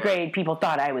 in 3rd grade, people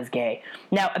thought I was gay.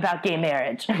 Now, about gay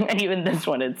marriage. And even this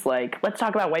one, it's like, let's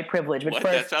talk about white privilege. But what?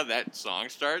 First, that's how that song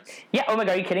starts? Yeah, oh my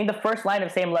god, are you kidding? The first line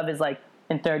of Same Love is, like,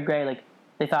 in 3rd grade, like,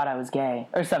 they thought I was gay.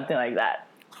 Or something like that.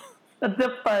 That's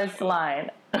the first line.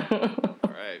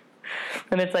 Right.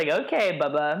 And it's like, okay,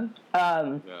 Bubba.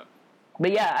 Yeah.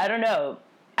 But yeah, I don't know.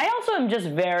 I also am just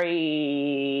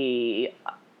very...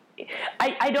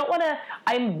 I don't want to...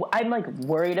 I'm like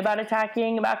worried about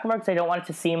attacking Macklemore because I don't want it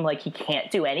to seem like he can't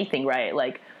do anything right.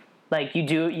 Like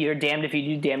you're damned if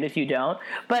you do, damned if you don't.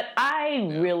 But I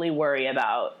really worry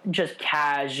about just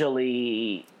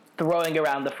casually throwing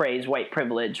around the phrase white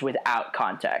privilege without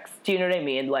context. Do you know what I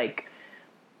mean? Like,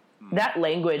 that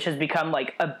language has become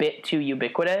like a bit too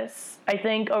ubiquitous, I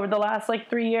think, over the last like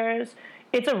 3 years.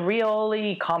 It's a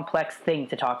really complex thing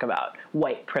to talk about,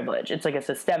 white privilege. It's like a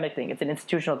systemic thing. It's an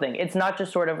institutional thing. It's not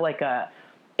just sort of like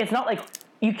it's not like,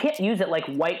 you can't use it like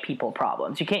white people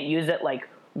problems. You can't use it like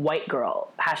white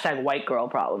girl, #white girl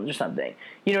problems or something.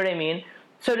 You know what I mean?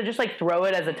 So to just like throw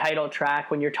it as a title track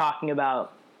when you're talking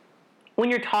about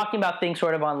things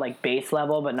sort of on like base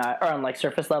level, but not, or on like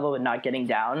surface level, but not getting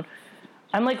down,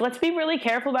 I'm like, let's be really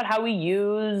careful about how we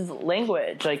use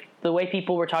language. Like, the way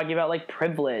people were talking about, like,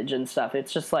 privilege and stuff.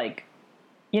 It's just like,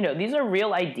 you know, these are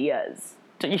real ideas.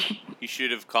 You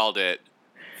should have called it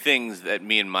things that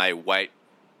me and my white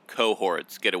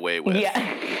cohorts get away with.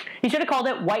 Yeah. You should have called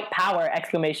it white power, !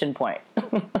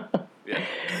 Yeah.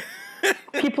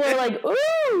 People are like,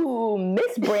 ooh,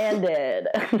 misbranded.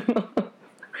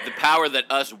 The power that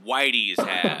us whiteys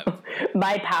have.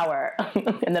 My power.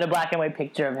 And then a black and white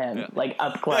picture of him, like,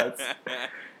 up close.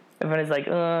 Everyone's like,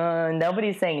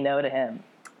 nobody's saying no to him.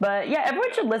 But, yeah,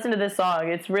 everyone should listen to this song.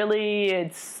 It's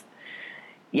really,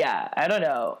 yeah, I don't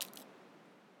know.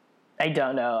 I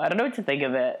don't know what to think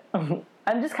of it.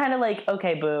 I'm just kind of like,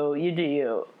 okay, boo, you do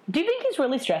you. Do you think he's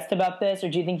really stressed about this, or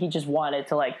do you think he just wanted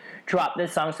to, like, drop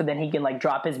this song so then he can, like,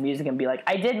 drop his music and be like,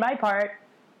 I did my part?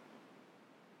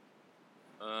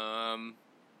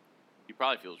 He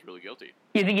probably feels really guilty.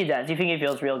 You think he does? You think he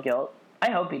feels real guilt? I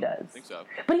hope he does. I think so.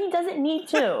 But he doesn't need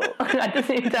to. At the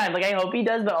same time, like, I hope he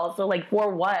does, but also, like, for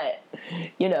what?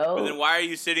 You know? But then why are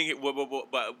you sitting here?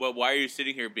 But why are you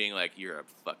sitting here being like you're a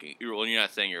fucking? Well, you're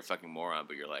not saying you're a fucking moron,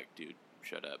 but you're like, dude,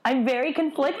 shut up. I'm very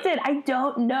conflicted. I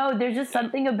don't know. There's just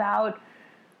something about.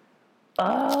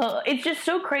 It's just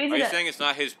so crazy. Are you saying it's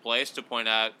not his place to point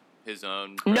out his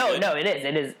own? No, it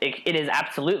is. It is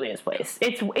absolutely his place.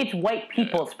 It's white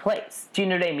people's place. Do you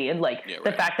know what I mean? Like,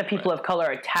 the fact that people of color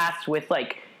are tasked with,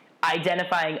 like,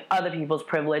 identifying other people's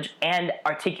privilege and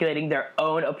articulating their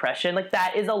own oppression, like,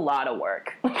 that is a lot of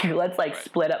work. Let's, like,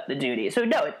 split up the duty. So,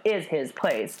 no, it is his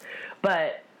place.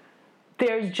 But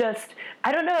there's just,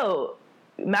 I don't know,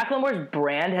 Macklemore's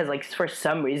brand has, like, for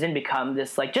some reason become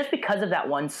this, like, just because of that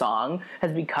one song,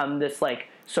 has become this, like,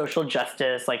 social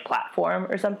justice, like, platform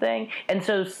or something. And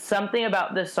so something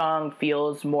about this song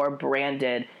feels more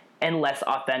branded and less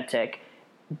authentic.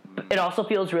 It also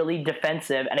feels really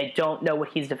defensive, and I don't know what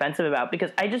he's defensive about,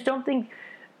 because I just don't think,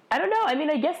 I don't know, I mean,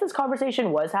 I guess this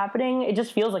conversation was happening. It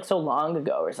just feels like so long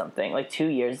ago or something. Like, 2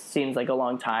 years seems like a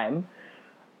long time.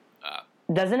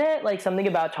 Doesn't it? Like, something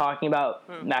about talking about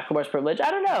Macklemore's privilege.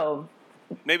 I don't know.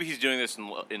 Maybe he's doing this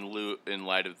in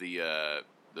light of the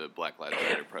Black Lives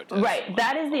Matter protest. Right.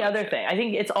 That is the other thing. I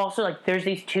think it's also, like, there's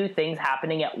these two things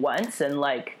happening at once, and,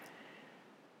 like,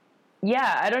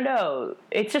 yeah, I don't know.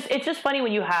 It's just funny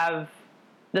when you have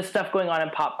the stuff going on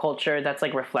in pop culture that's,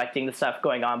 like, reflecting the stuff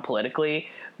going on politically,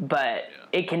 but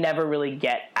it can never really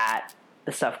get at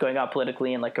the stuff going on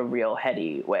politically in, like, a real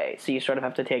heady way. So you sort of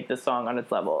have to take this song on its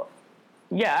level.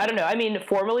 Yeah, I don't know. I mean,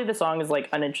 formally the song is, like,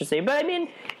 uninteresting, but I mean,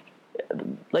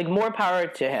 like, more power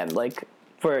to him, like,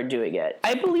 for doing it.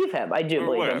 I believe him. I do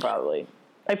believe him, probably.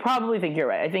 I probably think you're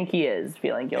right. I think he is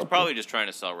feeling guilty. He's probably just trying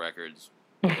to sell records.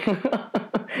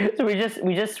 So we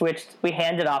just switched. We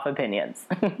handed off opinions.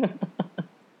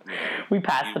 We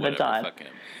passed the baton. Fuck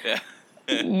him. Yeah.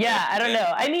 Yeah, I don't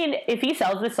know. I mean, if he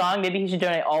sells this song, maybe he should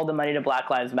donate all the money to Black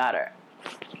Lives Matter.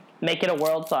 Make it a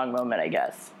world song moment, I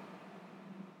guess.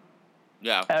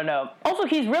 Yeah. I don't know. Also,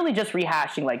 he's really just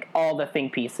rehashing, like, all the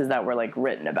think pieces that were, like,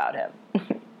 written about him.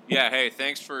 Yeah, hey,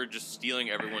 thanks for just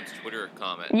stealing everyone's Twitter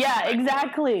comment. Yeah,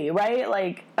 exactly, right?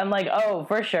 Like, I'm like, oh,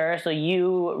 for sure. So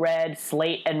you read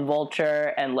Slate and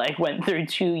Vulture and, like, went through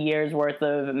 2 years worth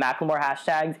of Macklemore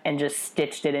hashtags and just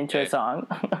stitched it into a song.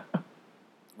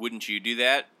 Wouldn't you do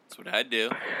that? That's what I'd do.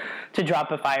 To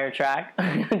drop a fire track,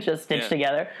 just stitched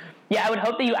together. Yeah, I would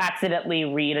hope that you accidentally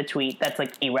read a tweet that's,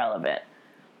 like, irrelevant.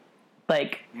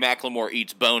 Like, Macklemore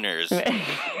eats boners.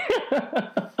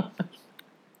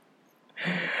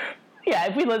 Yeah,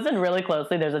 if we listen really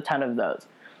closely, there's a ton of those.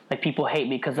 Like, people hate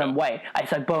me because I'm white. I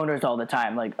said boners all the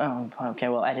time. Like, oh, okay,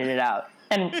 well, edit it out.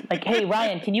 And, like, hey,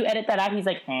 Ryan, can you edit that out? He's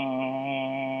like,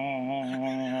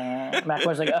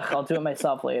 Macklemore's like, ugh, I'll do it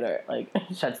myself later. Like,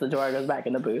 shuts the door, goes back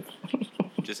in the booth.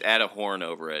 Just add a horn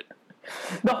over it.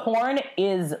 The horn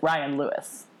is Ryan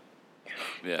Lewis.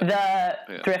 Yeah.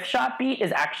 The thrift shop beat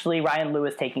is actually Ryan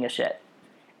Lewis taking a shit.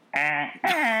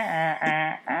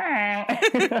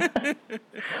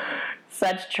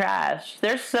 Such trash.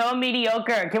 They're so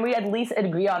mediocre. Can we at least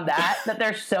agree on that? That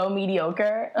they're so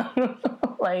mediocre?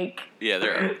 Like... Yeah,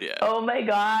 they're... Yeah. Oh my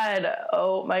god.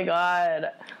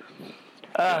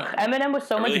 Eminem was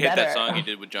so much better. I really hate that song he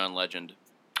did with John Legend.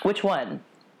 Which one?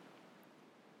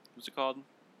 What's it called?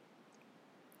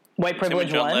 White Privilege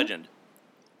John 1? Legend.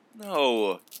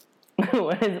 No.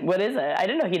 What is it? I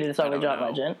didn't know he did a song with John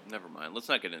Legend. Never mind. Let's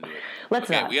not get into it. Let's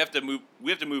not. We have to move on. We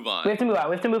have to move on. We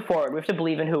have to move forward. We have to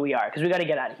believe in who we are, because we got to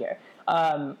get out of here.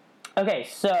 Okay,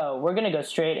 so we're gonna go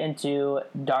straight into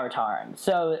Dartarn.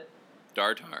 So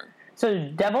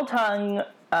Devil Tongue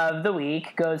of the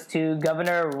week goes to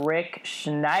Governor Rick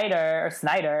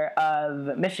Snyder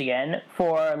of Michigan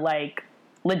for, like,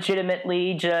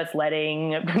 legitimately just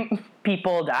letting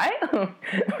people die.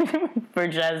 For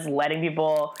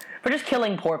just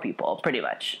killing poor people, pretty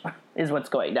much, is what's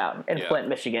going down in Flint,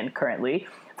 Michigan currently.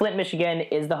 Flint, Michigan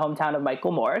is the hometown of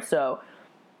Michael Moore, so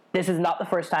this is not the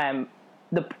first time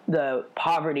the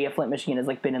poverty of Flint, Michigan has,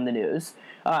 like, been in the news.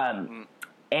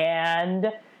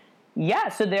 And yeah,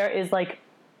 so there is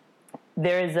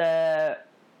a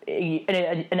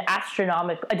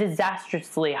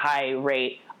disastrously high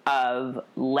rate of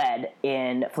lead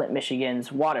in Flint,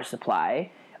 Michigan's water supply,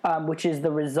 which is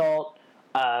the result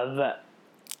of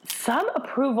some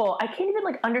approval. I can't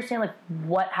even understand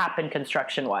what happened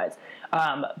construction wise,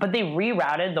 but they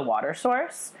rerouted the water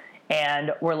source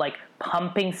and were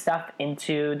pumping stuff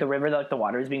into the river that the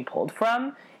water is being pulled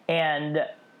from, and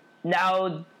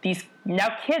now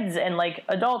kids and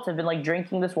adults have been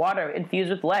drinking this water infused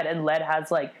with lead, and lead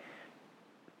has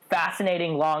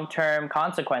fascinating long-term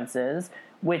consequences,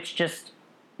 which just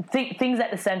things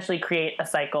that essentially create a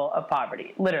cycle of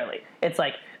poverty. Literally, it's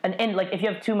if you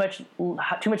have too much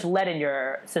lead in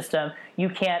your system, you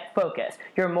can't focus.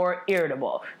 You're more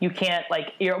irritable. You can't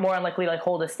you're more unlikely to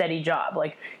hold a steady job.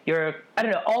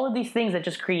 All of these things that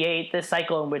just create this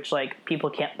cycle in which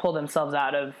people can't pull themselves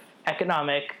out of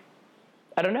economic,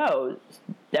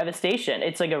 devastation.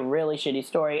 It's a really shitty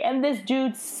story, and this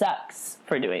dude sucks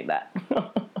for doing that.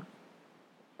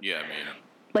 Yeah, I mean,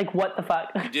 what the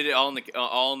fuck? He did it all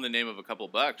in the name of a couple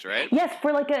bucks, right? Yes,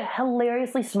 for a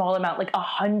hilariously small amount,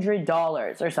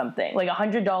 $100 or something.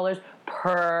 $100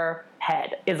 per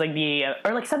head is the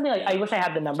or something I wish I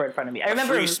had the number in front of me. I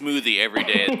remember free smoothie every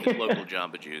day at the local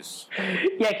Jamba Juice.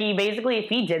 Yeah, he basically, if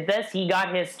he did this, he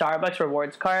got his Starbucks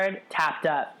rewards card tapped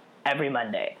up every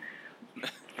Monday.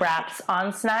 Fraps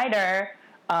on Snyder.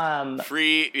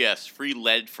 Free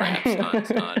lead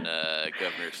fraps on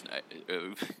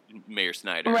Mayor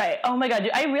Snyder. Right. Oh my god,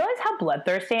 dude, I realized how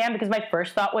bloodthirsty I am because my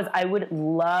first thought was I would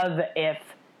love if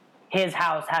his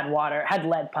house had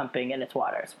lead pumping in its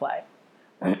water supply.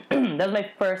 That was my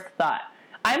first thought.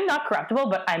 I'm not corruptible,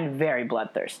 but I'm very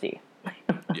bloodthirsty.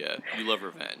 Yeah, you love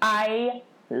revenge. I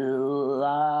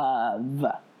love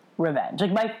revenge.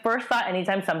 My first thought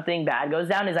anytime something bad goes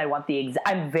down is I want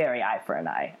I'm very eye for an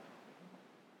eye.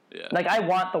 Yeah. I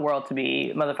want the world to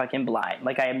be motherfucking blind.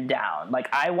 I am down.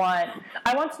 I want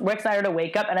Rick Snyder to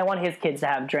wake up and I want his kids to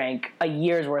have drank a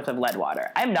year's worth of lead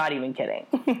water. I'm not even kidding.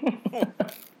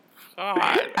 God.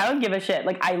 I don't give a shit.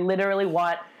 I literally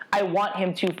want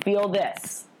him to feel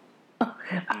this.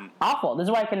 Awful. This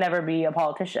is why I can never be a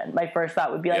politician. My first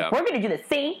thought would be we're going to do the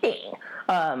same thing.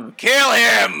 Kill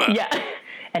him! Yeah.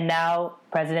 And now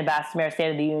President Bastamere,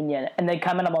 State of the Union, and they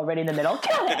come and I'm already in the middle.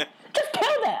 Kill him! Just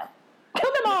kill them! Kill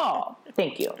them all!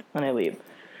 Thank you. And I leave.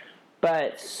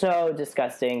 But so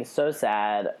disgusting, so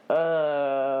sad.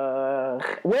 Where's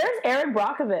Aaron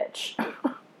Brockovich?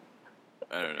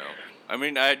 I don't know. I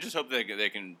mean, I just hope they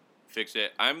can fix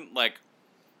it.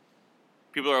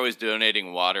 People are always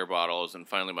donating water bottles, and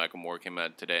finally Michael Moore came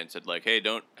out today and said, hey,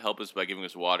 don't help us by giving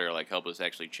us water, help us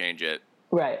actually change it.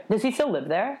 Right. Does he still live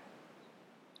there?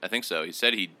 I think so. He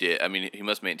said he did. I mean, he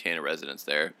must maintain a residence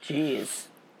there. Jeez.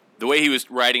 The way he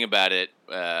was writing about it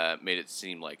made it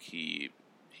seem like he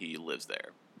lives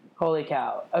there. Holy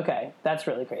cow. Okay, that's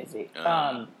really crazy.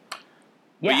 Yeah.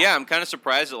 But yeah, I'm kind of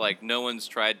surprised that no one's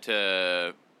tried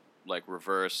to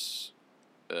reverse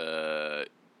the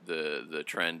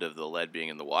trend of the lead being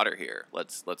in the water here.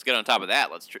 Let's get on top of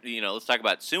that. Let's talk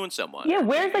about suing someone. Yeah,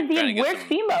 where's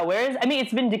FEMA?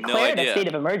 It's been declared a state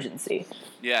of emergency.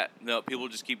 Yeah, no, people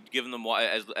just keep giving them water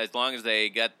as long as they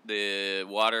get the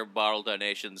water bottle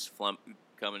donations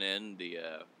coming in. The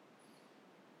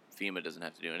FEMA doesn't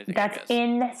have to do anything. That's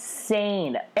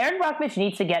insane. Aaron Brockovich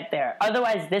needs to get there.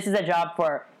 Otherwise, this is a job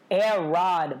for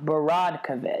Erod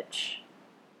Borodkovich.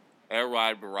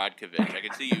 Erod Borodkovich. I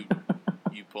can see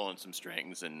you pulling some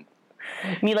strings and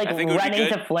me running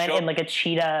to Flint in a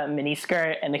cheetah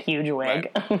miniskirt and a huge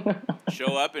wig. Right.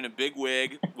 Show up in a big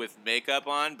wig with makeup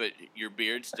on, but your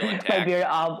beard's still intact. My beard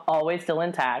always still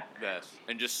intact. Yes,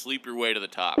 and just sleep your way to the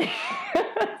top.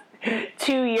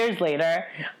 2 years later,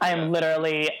 I'm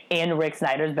literally in Rick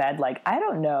Snyder's bed. I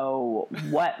don't know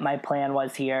what my plan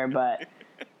was here, but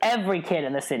every kid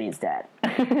in the city is dead,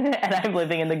 and I'm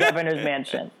living in the governor's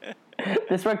mansion.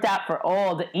 This worked out for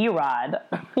old Erod.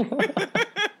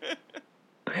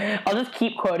 I'll just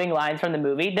keep quoting lines from the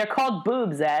movie. They're called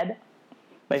boobs, Ed.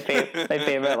 My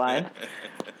favorite line.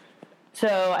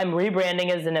 So I'm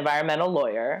rebranding as an environmental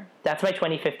lawyer. That's my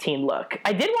 2015 look.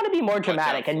 I did want to be more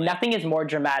dramatic, and nothing is more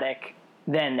dramatic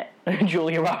than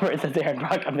Julia Roberts as Aaron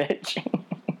Brockovich.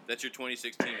 That's your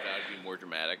 2016 vow to be more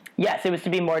dramatic? Yes, it was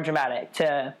to be more dramatic,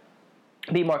 to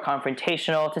be more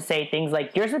confrontational, to say things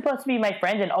like, you're supposed to be my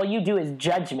friend and all you do is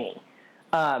judge me.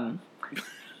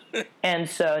 And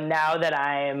so now that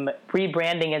I'm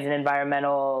rebranding as an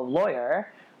environmental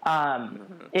lawyer,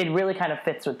 it really kind of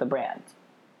fits with the brand.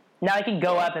 Now I can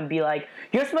go up and be like,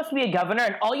 you're supposed to be a governor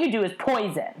and all you do is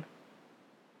poison.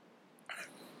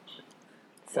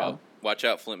 So, well, watch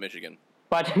out, Flint, Michigan.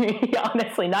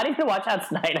 Honestly, not even watch out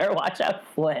Snyder, watch out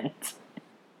Flint.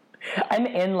 I'm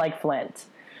in Flint.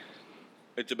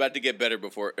 It's about to get better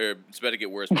it's about to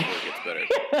get worse before it gets better.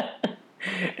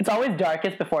 It's always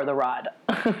darkest before the rod.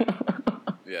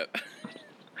 Yep.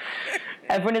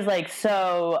 Everyone is like,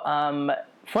 so,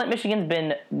 Flint, Michigan's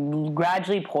been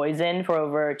gradually poisoned for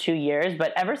over 2 years,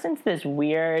 but ever since this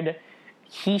weird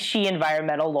he-she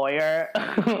environmental lawyer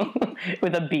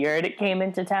with a beard came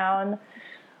into town,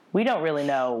 we don't really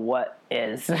know what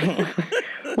is.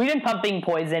 We've been pumping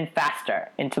poison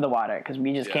faster into the water because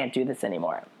we just can't do this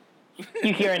anymore.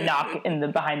 You hear a knock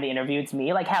behind the interview. It's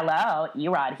me, like, hello,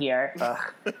 Erod here.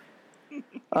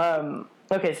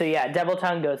 Okay, so yeah, Devil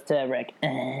Tongue goes to Rick.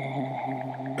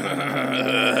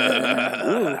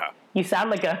 Ooh, you sound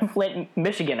like a Flint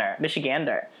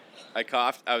Michigander. I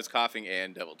coughed. I was coughing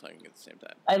and double tonguing at the same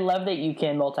time. I love that you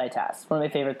can multitask. One of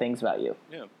my favorite things about you.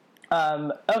 Yeah.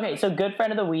 Okay, so good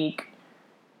friend of the week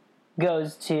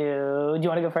goes to. Do you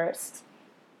want to go first?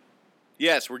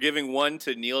 Yes, we're giving one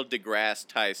to Neil deGrasse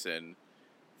Tyson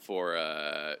for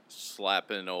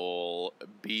slapping old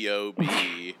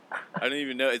B.O.B. I don't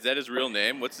even know. Is that his real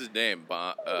name? What's his name?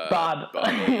 Bob. Bob. No,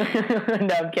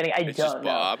 I'm kidding. It's don't just know.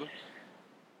 Bob.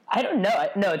 I don't know.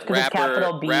 No, it's because it's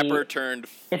capital B. Rapper turned.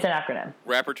 It's an acronym.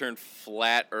 Rapper turned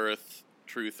flat Earth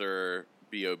truther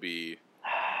B.O.B.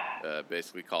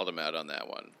 Basically called him out on that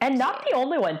one. And not the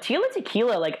only one. Tila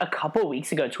Tequila, like a couple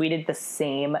weeks ago, tweeted the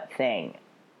same thing.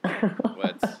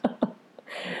 What?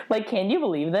 Like, can you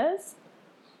believe this?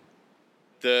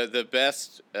 The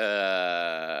best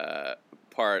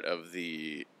part of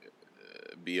the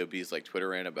B.O.B.'s like Twitter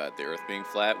rant about the Earth being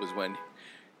flat was when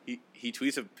he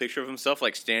tweets a picture of himself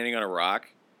like standing on a rock.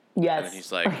 Yes. And then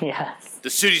he's like, yes.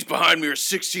 The cities behind me are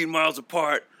 16 miles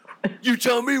apart. You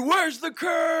tell me where's the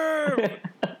curve?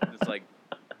 It's like,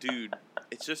 dude,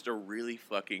 it's just a really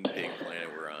fucking big planet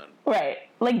we're on. Right.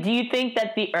 Like, do you think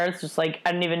that the Earth's just like,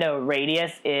 I don't even know,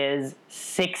 radius is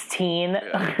 16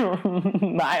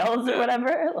 miles or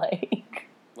whatever?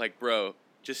 Like, bro,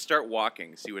 just start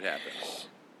walking, see what happens.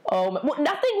 Oh, well,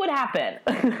 nothing would happen.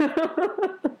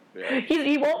 Yeah.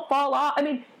 He won't fall off. I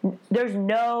mean, there's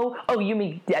no. Oh, you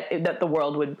mean that the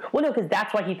world would? Well, no, because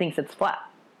that's why he thinks it's flat.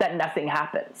 That nothing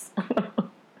happens.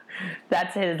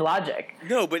 That's his logic.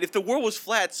 No, but if the world was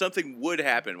flat, something would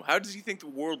happen. How does he think the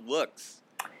world looks?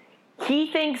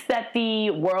 He thinks that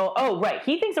the world. Oh, right.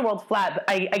 He thinks the world's flat. But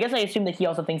I guess I assume that he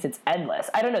also thinks it's endless.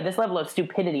 I don't know. This level of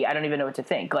stupidity, I don't even know what to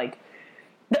think. Like.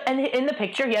 And in the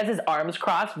picture, he has his arms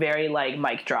crossed, very, like,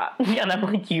 mic drop. And I'm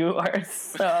like, you're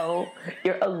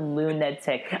a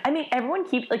lunatic. I mean,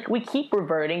 we keep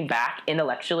reverting back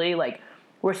intellectually. Like,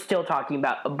 we're still talking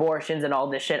about abortions and all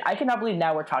this shit. I cannot believe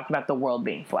now we're talking about the world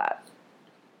being flat.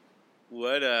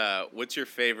 What's your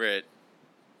favorite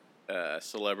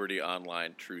celebrity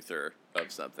online truther of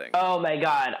something? Oh, my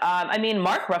God. I mean,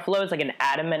 Mark Ruffalo is, like, an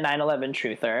adamant 9/11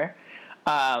 truther.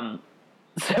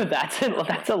 So that's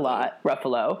a lot,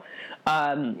 Ruffalo.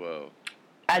 Whoa.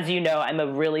 As you know, I'm a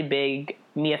really big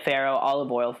Mia Farrow olive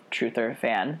oil truther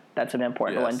fan. That's an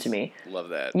important one to me. Love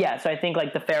that. Yeah, so I think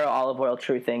like the Farrow olive oil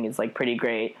truthing is like pretty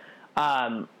great.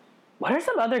 What are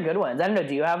some other good ones? I don't know.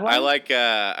 Do you have one? I like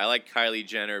Kylie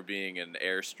Jenner being an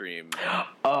Airstream.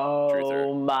 Oh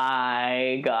truther.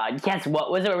 My God! Yes.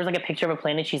 What was it? It was like a picture of a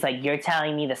plane. She's like, "You're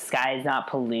telling me the sky is not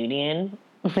polluting?"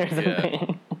 Or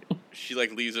something. She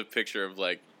like leaves a picture of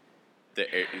like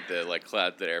the like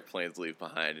cloud that airplanes leave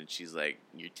behind, and she's like,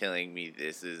 "You're telling me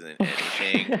this isn't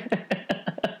anything?"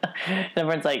 And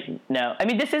everyone's like, "No." I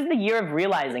mean, this is the year of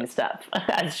realizing stuff,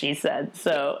 as she said.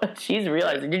 So she's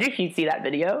realizing. Did you see that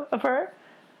video of her?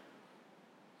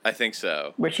 I think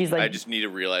so. Where she's like, I just need to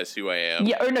realize who I am.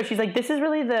 Yeah, or no, she's like, this is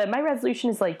really my resolution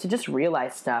is like to just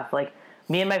realize stuff. Like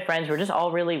me and my friends, we're just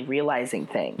all really realizing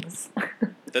things.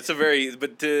 That's a very,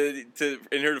 but to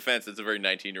in her defense, it's a very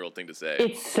 19-year-old thing to say.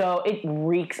 It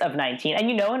reeks of 19. And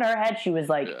you know, in her head, she was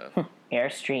like,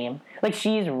 Airstream. Like,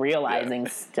 she's realizing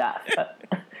stuff.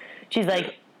 She's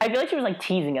like, I feel like she was like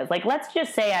teasing us. Like, let's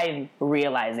just say I'm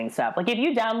realizing stuff. Like, if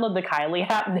you download the Kylie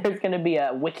app, there's going to be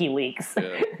a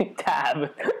WikiLeaks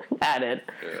tab added.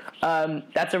 Yeah.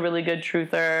 That's a really good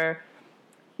truther.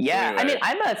 Yeah, anyway,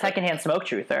 I mean, I'm a secondhand smoke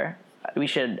truther. I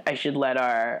should let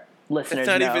our listeners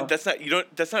know. That's not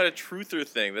a truther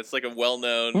thing. That's like a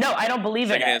well-known. No, I don't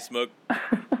believe in it. Secondhand smoke.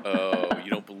 Oh,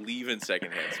 you don't believe in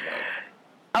secondhand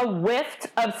smoke. A whiff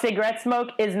of cigarette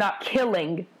smoke is not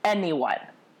killing anyone.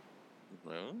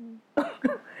 Well.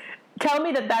 Tell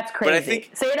me that that's crazy. But I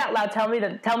think, say it out loud. Tell me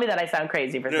that I sound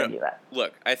crazy for thinking that.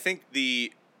 Look, I think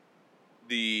the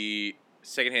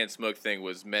secondhand smoke thing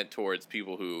was meant towards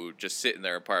people who just sit in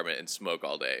their apartment and smoke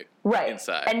all day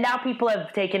inside. And now people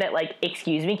have taken it like,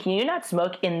 excuse me, can you not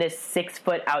smoke in this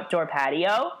 6-foot outdoor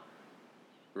patio?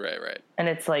 Right. And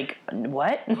it's like,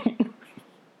 what?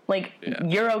 Like,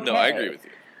 you're okay. No, I agree with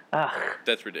you. Ugh.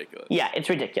 That's ridiculous. Yeah, it's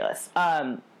ridiculous.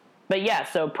 But yeah,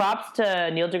 so props to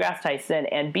Neil deGrasse Tyson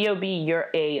and B.O.B. You're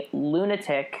a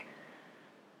lunatic.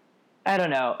 I don't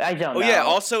know. I don't know. Oh yeah.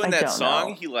 Also in I that don't song,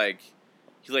 know.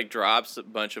 he drops a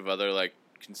bunch of other like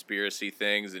conspiracy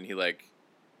things, and he like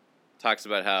talks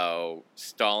about how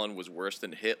Stalin was worse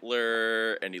than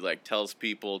Hitler, and he like tells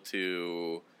people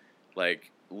to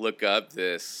like look up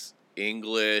this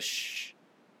English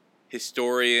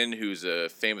historian who's a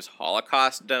famous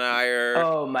Holocaust denier.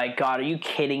 Oh my god, are you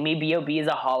kidding me? B.O.B. is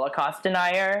a Holocaust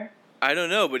denier? I don't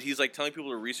know, but he's like telling people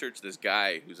to research this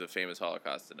guy who's a famous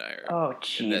Holocaust denier. Oh, In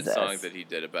Jesus. that song that he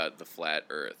did about the flat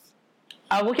Earth.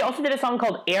 Well, he also did a song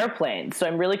called Airplanes, so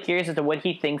I'm really curious as to what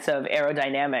he thinks of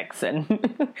aerodynamics and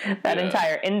that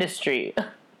entire industry.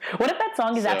 What if that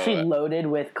song is actually loaded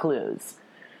with clues?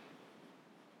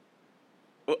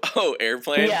 Oh,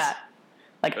 airplanes? Yeah.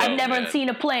 Like, I've never seen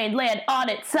a plane land on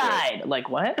its side. Right. Like,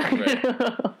 what? Right.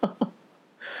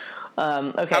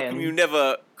 Okay. How come you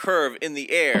never curve in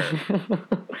the air?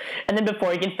 And then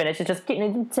before he can finish, it's just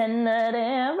getting 10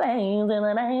 airplanes in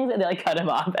the night. And they like cut him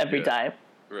off every time.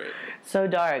 Right. So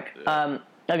dark. Yeah.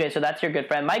 Okay, so that's your good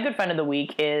friend. My good friend of the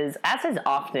week is, as has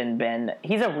often been,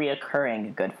 he's a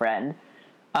reoccurring good friend.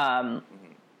 The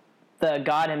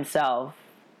god himself,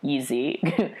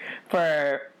 Yeezy,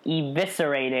 for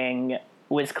eviscerating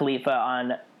Wiz Khalifa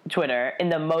on Twitter in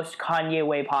the most Kanye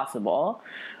way possible.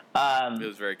 It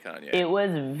was very Kanye. It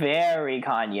was very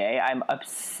Kanye. I'm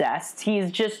obsessed. He's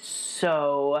just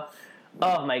so...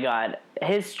 Oh my god.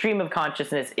 His stream of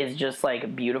consciousness is just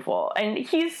like beautiful. And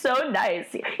he's so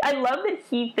nice. I love that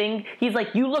he's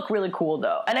like, you look really cool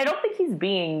though. And I don't think he's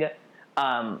being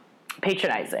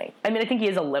patronizing. I mean, I think he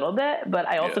is a little bit, but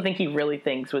I also think he really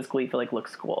thinks Wiz Khalifa like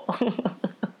looks cool.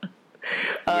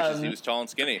 Which is he was tall and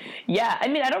skinny. Yeah, I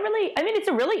mean, it's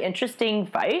a really interesting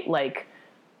fight. Like,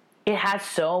 it has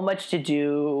so much to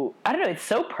do, I don't know, it's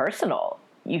so personal.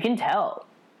 You can tell.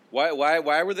 Why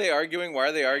were they arguing? Why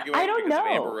are they arguing? I don't because know.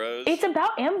 Of Amber Rose? It's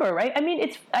about Amber, right? I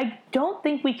mean, I don't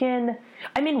think we can.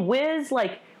 I mean, Wiz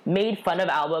like made fun of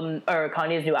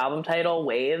Kanye's new album title,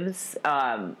 Waves,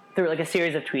 through like a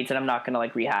series of tweets, and I'm not gonna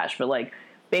like rehash, but like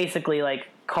basically like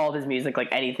called his music like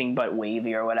anything but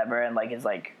wavy or whatever, and like is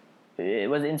like it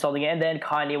was insulting it. And then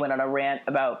Kanye went on a rant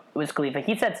about Wiz Khalifa.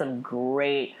 He said some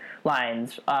great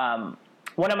lines.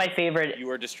 One of my favorite... You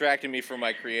are distracting me from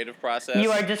my creative process.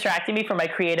 You are distracting me from my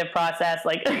creative process.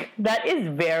 Like, that is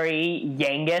very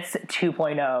Yangus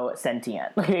 2.0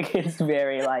 sentient. Like, it's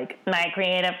very, like, my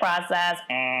creative process,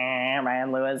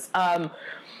 Ryan Lewis.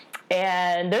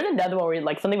 And there's another one where,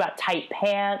 like, something about tight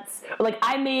pants. Or, like,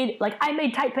 I made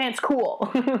tight pants cool.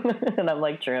 And I'm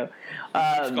like, true. He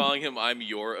keeps calling him, I'm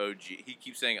your OG. He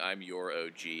keeps saying, I'm your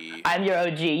OG. I'm your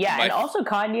OG, yeah. And also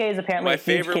Kanye is apparently a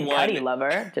huge Kid Cudi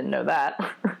lover. Didn't know that.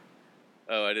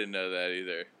 Oh, I didn't know that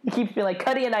either. He keeps being like,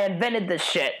 Cudi and I invented this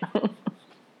shit.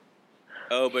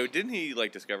 Oh, but didn't he,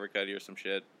 like, discover Cudi or some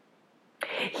shit?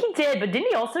 He did, but didn't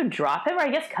he also drop him? Or I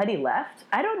guess Cudi left?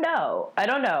 I don't know. I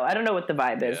don't know what the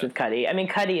vibe is with Cudi. I mean,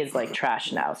 Cudi is, like,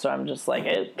 trash now, so I'm just like,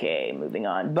 okay, moving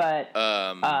on. But,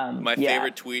 my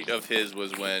favorite tweet of his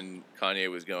was when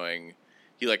Kanye was going...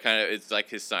 He, like, kind of... It's, like,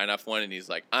 his sign-off one, and he's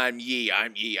like, I'm ye,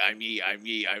 I'm ye, I'm ye, I'm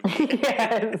ye, I'm ye.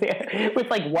 Yeah, with,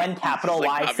 like, one capital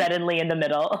like, Y suddenly in the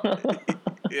middle.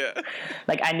 Yeah.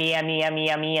 Like, I'm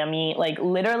me. Like,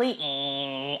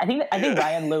 literally, I think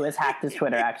Ryan Lewis hacked his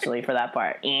Twitter, actually, for that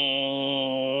part.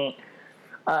 Yeah,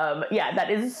 that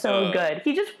is so good.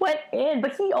 He just went in,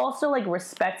 but he also, like,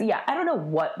 respects... Yeah, I don't know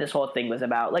what this whole thing was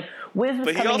about. Like, Wiz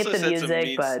was coming at the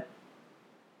music, but...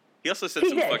 He also said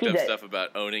some fucked up stuff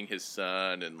about owning his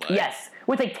son and, like... Yes,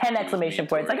 with, like, 10 exclamation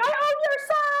points. Like, I own your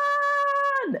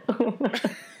son!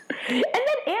 And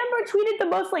then Amber tweeted the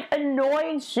most, like,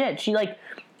 annoying shit. She, like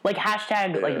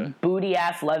hashtag, like,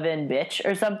 booty-ass Levin bitch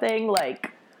or something.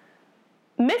 Like,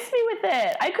 miss me with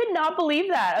it. I could not believe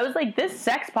that. I was like, this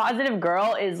sex-positive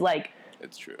girl is, like...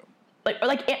 It's true. Like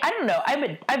I don't know.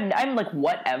 I'm like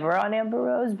whatever on Amber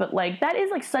Rose, but like that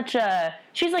is like such a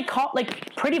she's like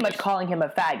pretty much calling him a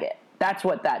faggot. That's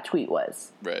what that tweet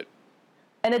was. Right.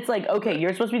 And it's like, okay,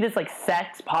 you're supposed to be this like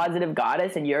sex positive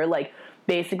goddess, and you're like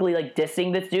basically like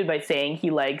dissing this dude by saying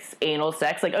he likes anal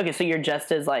sex. Like, okay, so you're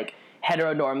just as like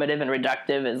heteronormative and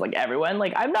reductive as like everyone.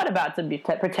 Like, I'm not about to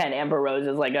pretend Amber Rose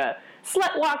is like a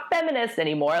slut walk feminist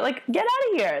anymore. Like, get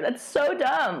out of here. That's so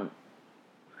dumb.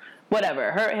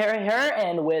 Whatever. Her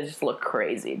and Wiz just look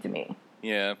crazy to me.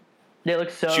 Yeah. They look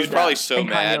so She was probably so and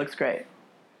mad. Kanye looks great.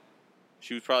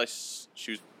 She was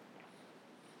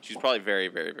probably very,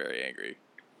 very, very angry.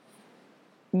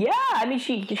 Yeah, I mean,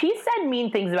 he said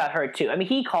mean things about her, too. I mean,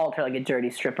 he called her, like, a dirty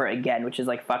stripper again, which is,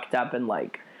 like, fucked up and,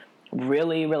 like,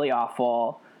 really, really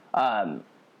awful.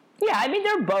 Yeah, I mean,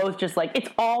 they're both just, like, it's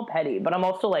all petty, but I'm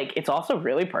also, like, it's also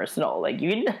really personal. Like,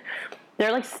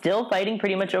 they're, like, still fighting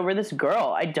pretty much over this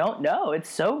girl. I don't know. It's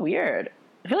so weird.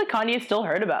 I feel like Kanye's still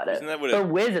heard about it. Isn't that what or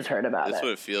Wiz has heard about That's it.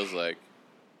 what it feels like.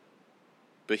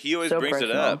 But he always So brings it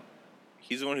personal. up.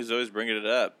 He's the one who's always bringing it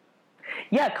up.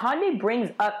 Yeah, Kanye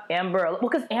brings up Amber. Well,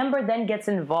 because Amber then gets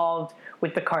involved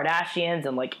with the Kardashians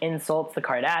and, like, insults the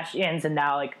Kardashians. And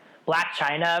now, like, Black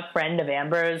China, friend of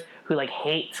Amber's, who, like,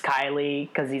 hates Kylie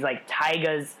because he's, like,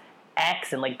 Tyga's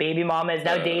ex and, like, baby mama is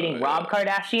now dating yeah. Rob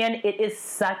Kardashian. It is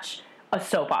such a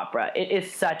soap opera. It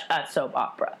is such a soap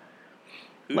opera.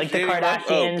 Who's Like the dating Rob?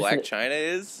 Kardashians. Oh, Black China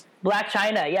is? Black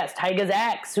China, yes, Tyga's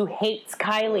ex, who hates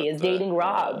Kylie, is dating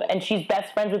Rob, and she's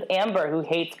best friends with Amber, who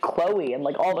hates Khloe, and,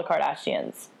 like, all the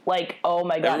Kardashians. Like, oh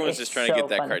my god, Everyone's it's just trying so to get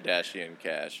that funny. Kardashian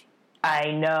cash.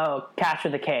 I know, cash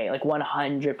with a K, like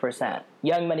 100%.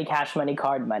 Young money, cash money,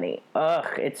 card money. Ugh,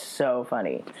 it's so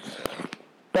funny.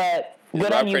 But Is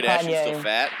good Rob on you, Kardashian Kanye. still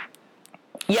fat?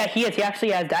 Yeah, he is. He actually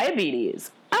has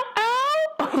diabetes. Ow,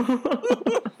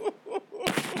 ow!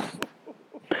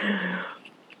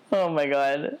 Oh my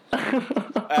god.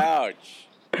 Ouch.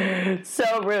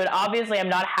 So rude. Obviously, I'm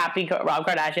not happy Rob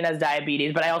Kardashian has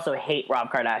diabetes, but I also hate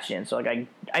Rob Kardashian. So, like,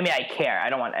 I mean, I care. I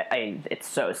don't want. It's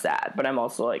so sad, but I'm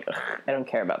also like, ugh, I don't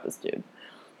care about this dude.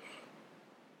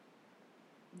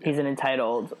 He's an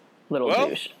entitled little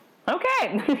douche.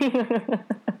 Okay.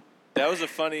 That was a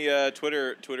funny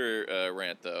Twitter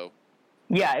rant, though.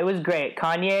 Yeah, it was great.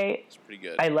 Kanye, It's pretty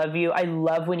good. I love you. I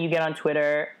love when you get on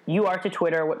Twitter. You are to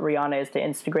Twitter what Rihanna is to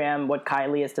Instagram, what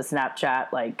Kylie is to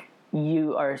Snapchat. Like,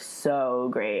 you are so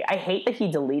great. I hate that he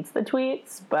deletes the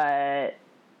tweets, but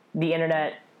the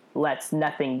internet lets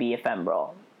nothing be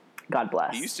ephemeral. God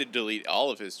bless. He used to delete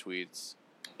all of his tweets.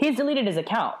 He's deleted his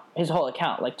account, his whole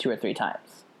account, like 2 or 3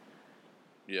 times.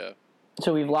 Yeah.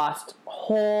 So we've lost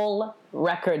whole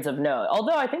records of note.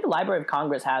 Although I think the Library of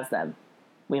Congress has them.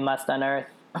 We must unearth.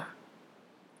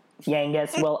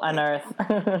 Yangus will unearth.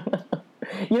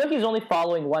 You know, he's only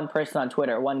following one person on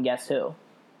Twitter. One guess who?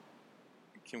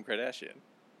 Kim Kardashian.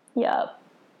 Yep.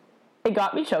 It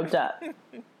got me choked up.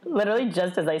 Literally,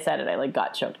 just as I said it, I, like,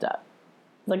 got choked up.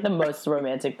 It's like the most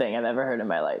romantic thing I've ever heard in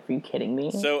my life. Are you kidding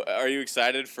me? So, are you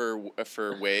excited for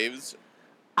Waves?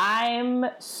 I'm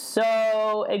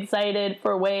so excited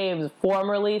for Waves.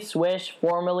 Formerly Swish,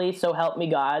 formerly So Help Me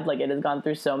God. Like, it has gone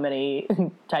through so many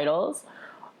titles.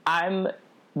 I'm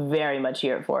very much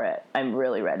here for it. I'm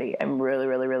really ready. I'm really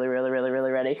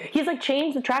ready. He's, like,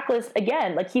 changed the track list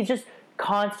again. Like, he's just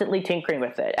constantly tinkering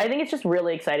with it. I think it's just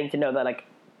really exciting to know that, like,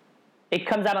 it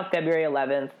comes out on February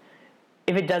 11th.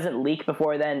 If it doesn't leak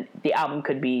before then, the album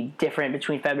could be different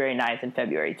between February 9th and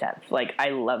February 10th. Like, I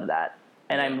love that.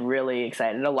 And I'm really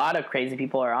excited. A lot of crazy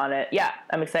people are on it. Yeah,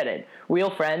 I'm excited. Real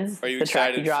Friends, Are you the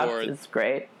track he excited dropped, for- is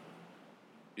great.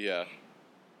 Yeah.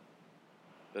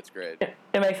 That's great.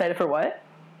 Am I excited for what?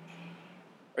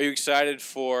 Are you excited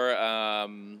for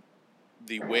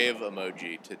the wave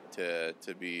emoji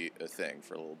to be a thing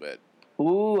for a little bit?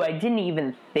 Ooh, I didn't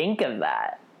even think of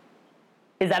that.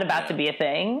 Is that about to be a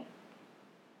thing?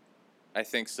 I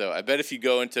think so. I bet if you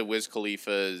go into Wiz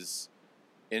Khalifa's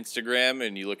Instagram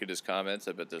and you look at his comments,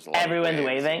 I bet there's a lot Everyone's of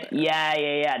waves waving. in there.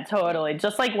 Yeah, totally.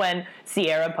 Just like when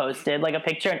Sierra posted like a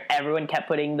picture and everyone kept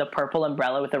putting the purple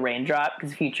umbrella with the raindrop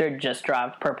because Future just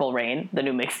dropped Purple Rain, the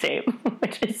new mixtape,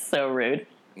 which is so rude.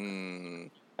 Yeah.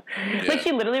 Like,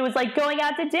 she literally was like going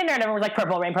out to dinner and everyone was like,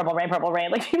 purple rain, purple rain, purple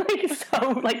rain. Like, she like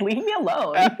so like, leave me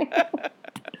alone.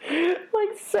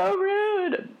 Like, so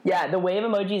rude. Yeah, the wave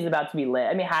emoji is about to be lit.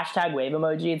 I mean, hashtag wave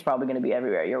emoji, it's probably going to be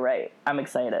everywhere. You're right. I'm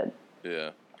excited.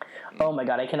 Yeah. Oh my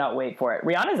god, I cannot wait for it.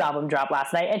 Rihanna's album dropped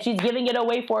last night, and she's giving it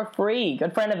away for free.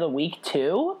 Good friend of the week,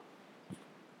 too.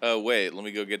 Oh, wait. Let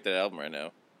me go get that album right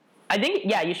now. I think,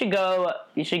 yeah, you should go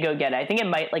get it. I think it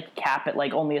might, like, cap it,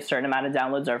 like, only a certain amount of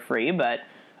downloads are free, but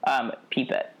peep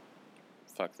it.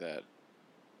 Fuck that.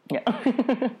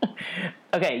 Yeah.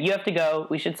 Okay, you have to go.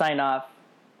 We should sign off.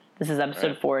 This is episode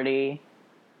Right. 40.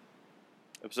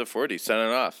 Episode 40.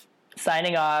 Signing off.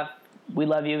 Signing off. We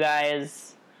love you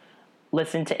guys.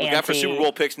 Listen to Look Auntie. out for Super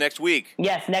Bowl picks next week.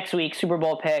 Yes, next week, Super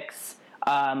Bowl picks.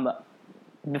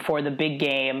 Before the big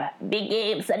game. Big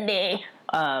game Sunday.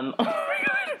 I'm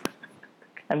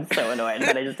so annoyed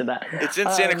that I just did that. It's in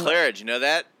Santa Clara. Did you know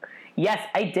that? Yes,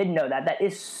 I did know that. That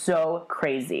is so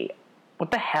crazy. What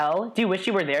the hell? Do you wish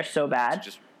you were there so bad?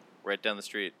 Just right down the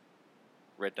street.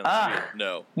 Right down the street.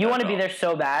 No. You not want to at be all. there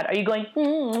so bad? Are you going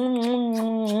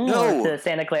No. to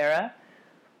Santa Clara?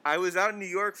 I was out in New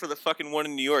York for the fucking one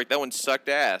in New York. That one sucked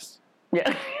ass.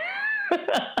 Yeah.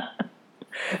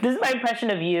 This is my impression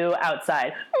of you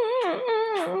outside.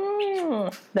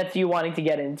 That's you wanting to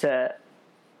get into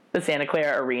the Santa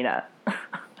Clara Arena.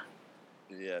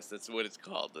 Yes, that's what it's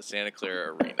called, the Santa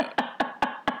Clara Arena.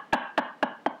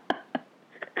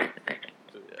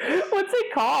 What's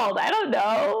it called? I don't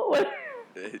know.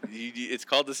 It's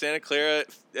called the Santa Clara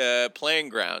Playing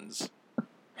Grounds.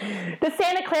 The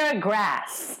Santa Clara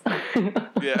Grass.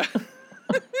 Yeah.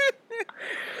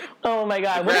 Oh my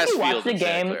God! What if you watched the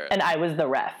game and I was the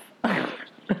ref?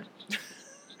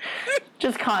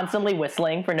 Just constantly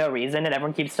whistling for no reason, and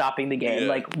everyone keeps stopping the game. Yeah.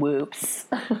 Like, whoops.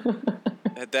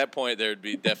 At that point, there would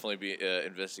definitely be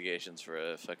investigations for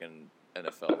a fucking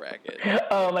NFL racket.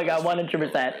 Oh my God,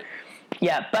 100%.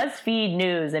 Yeah, BuzzFeed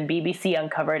News and BBC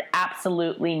uncovered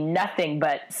absolutely nothing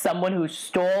but someone who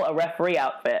stole a referee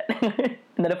outfit. And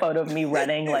then a photo of me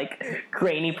running, like,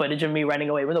 grainy footage of me running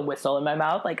away with a whistle in my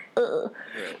mouth. Like, ugh.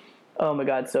 Right. Oh my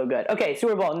God, so good. Okay,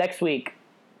 Super Bowl next week.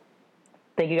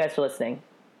 Thank you guys for listening.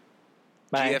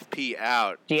 Bye. GFP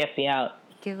out. GFP out.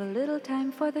 Give a little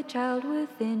time for the child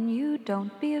within you.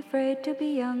 Don't be afraid to be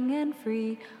young and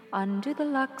free. Undo the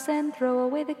locks and throw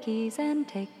away the keys and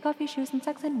take off your shoes and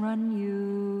socks and run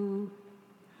you.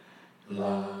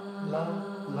 La la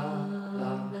la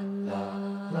la la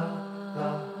la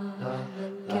la.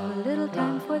 Give a little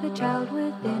time for the child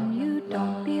within you.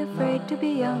 Don't be afraid to be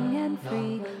young and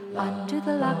free. Undo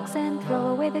the locks and throw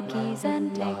away the keys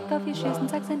and take off your shoes and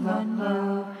socks and run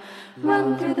you.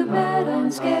 Run through the meadow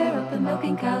and scare up the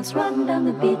milking cows. Run down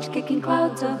the beach kicking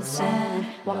clouds of sand.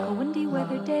 Walk a windy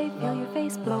weather day, feel your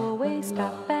face blow away.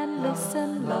 Stop and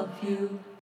listen, love you.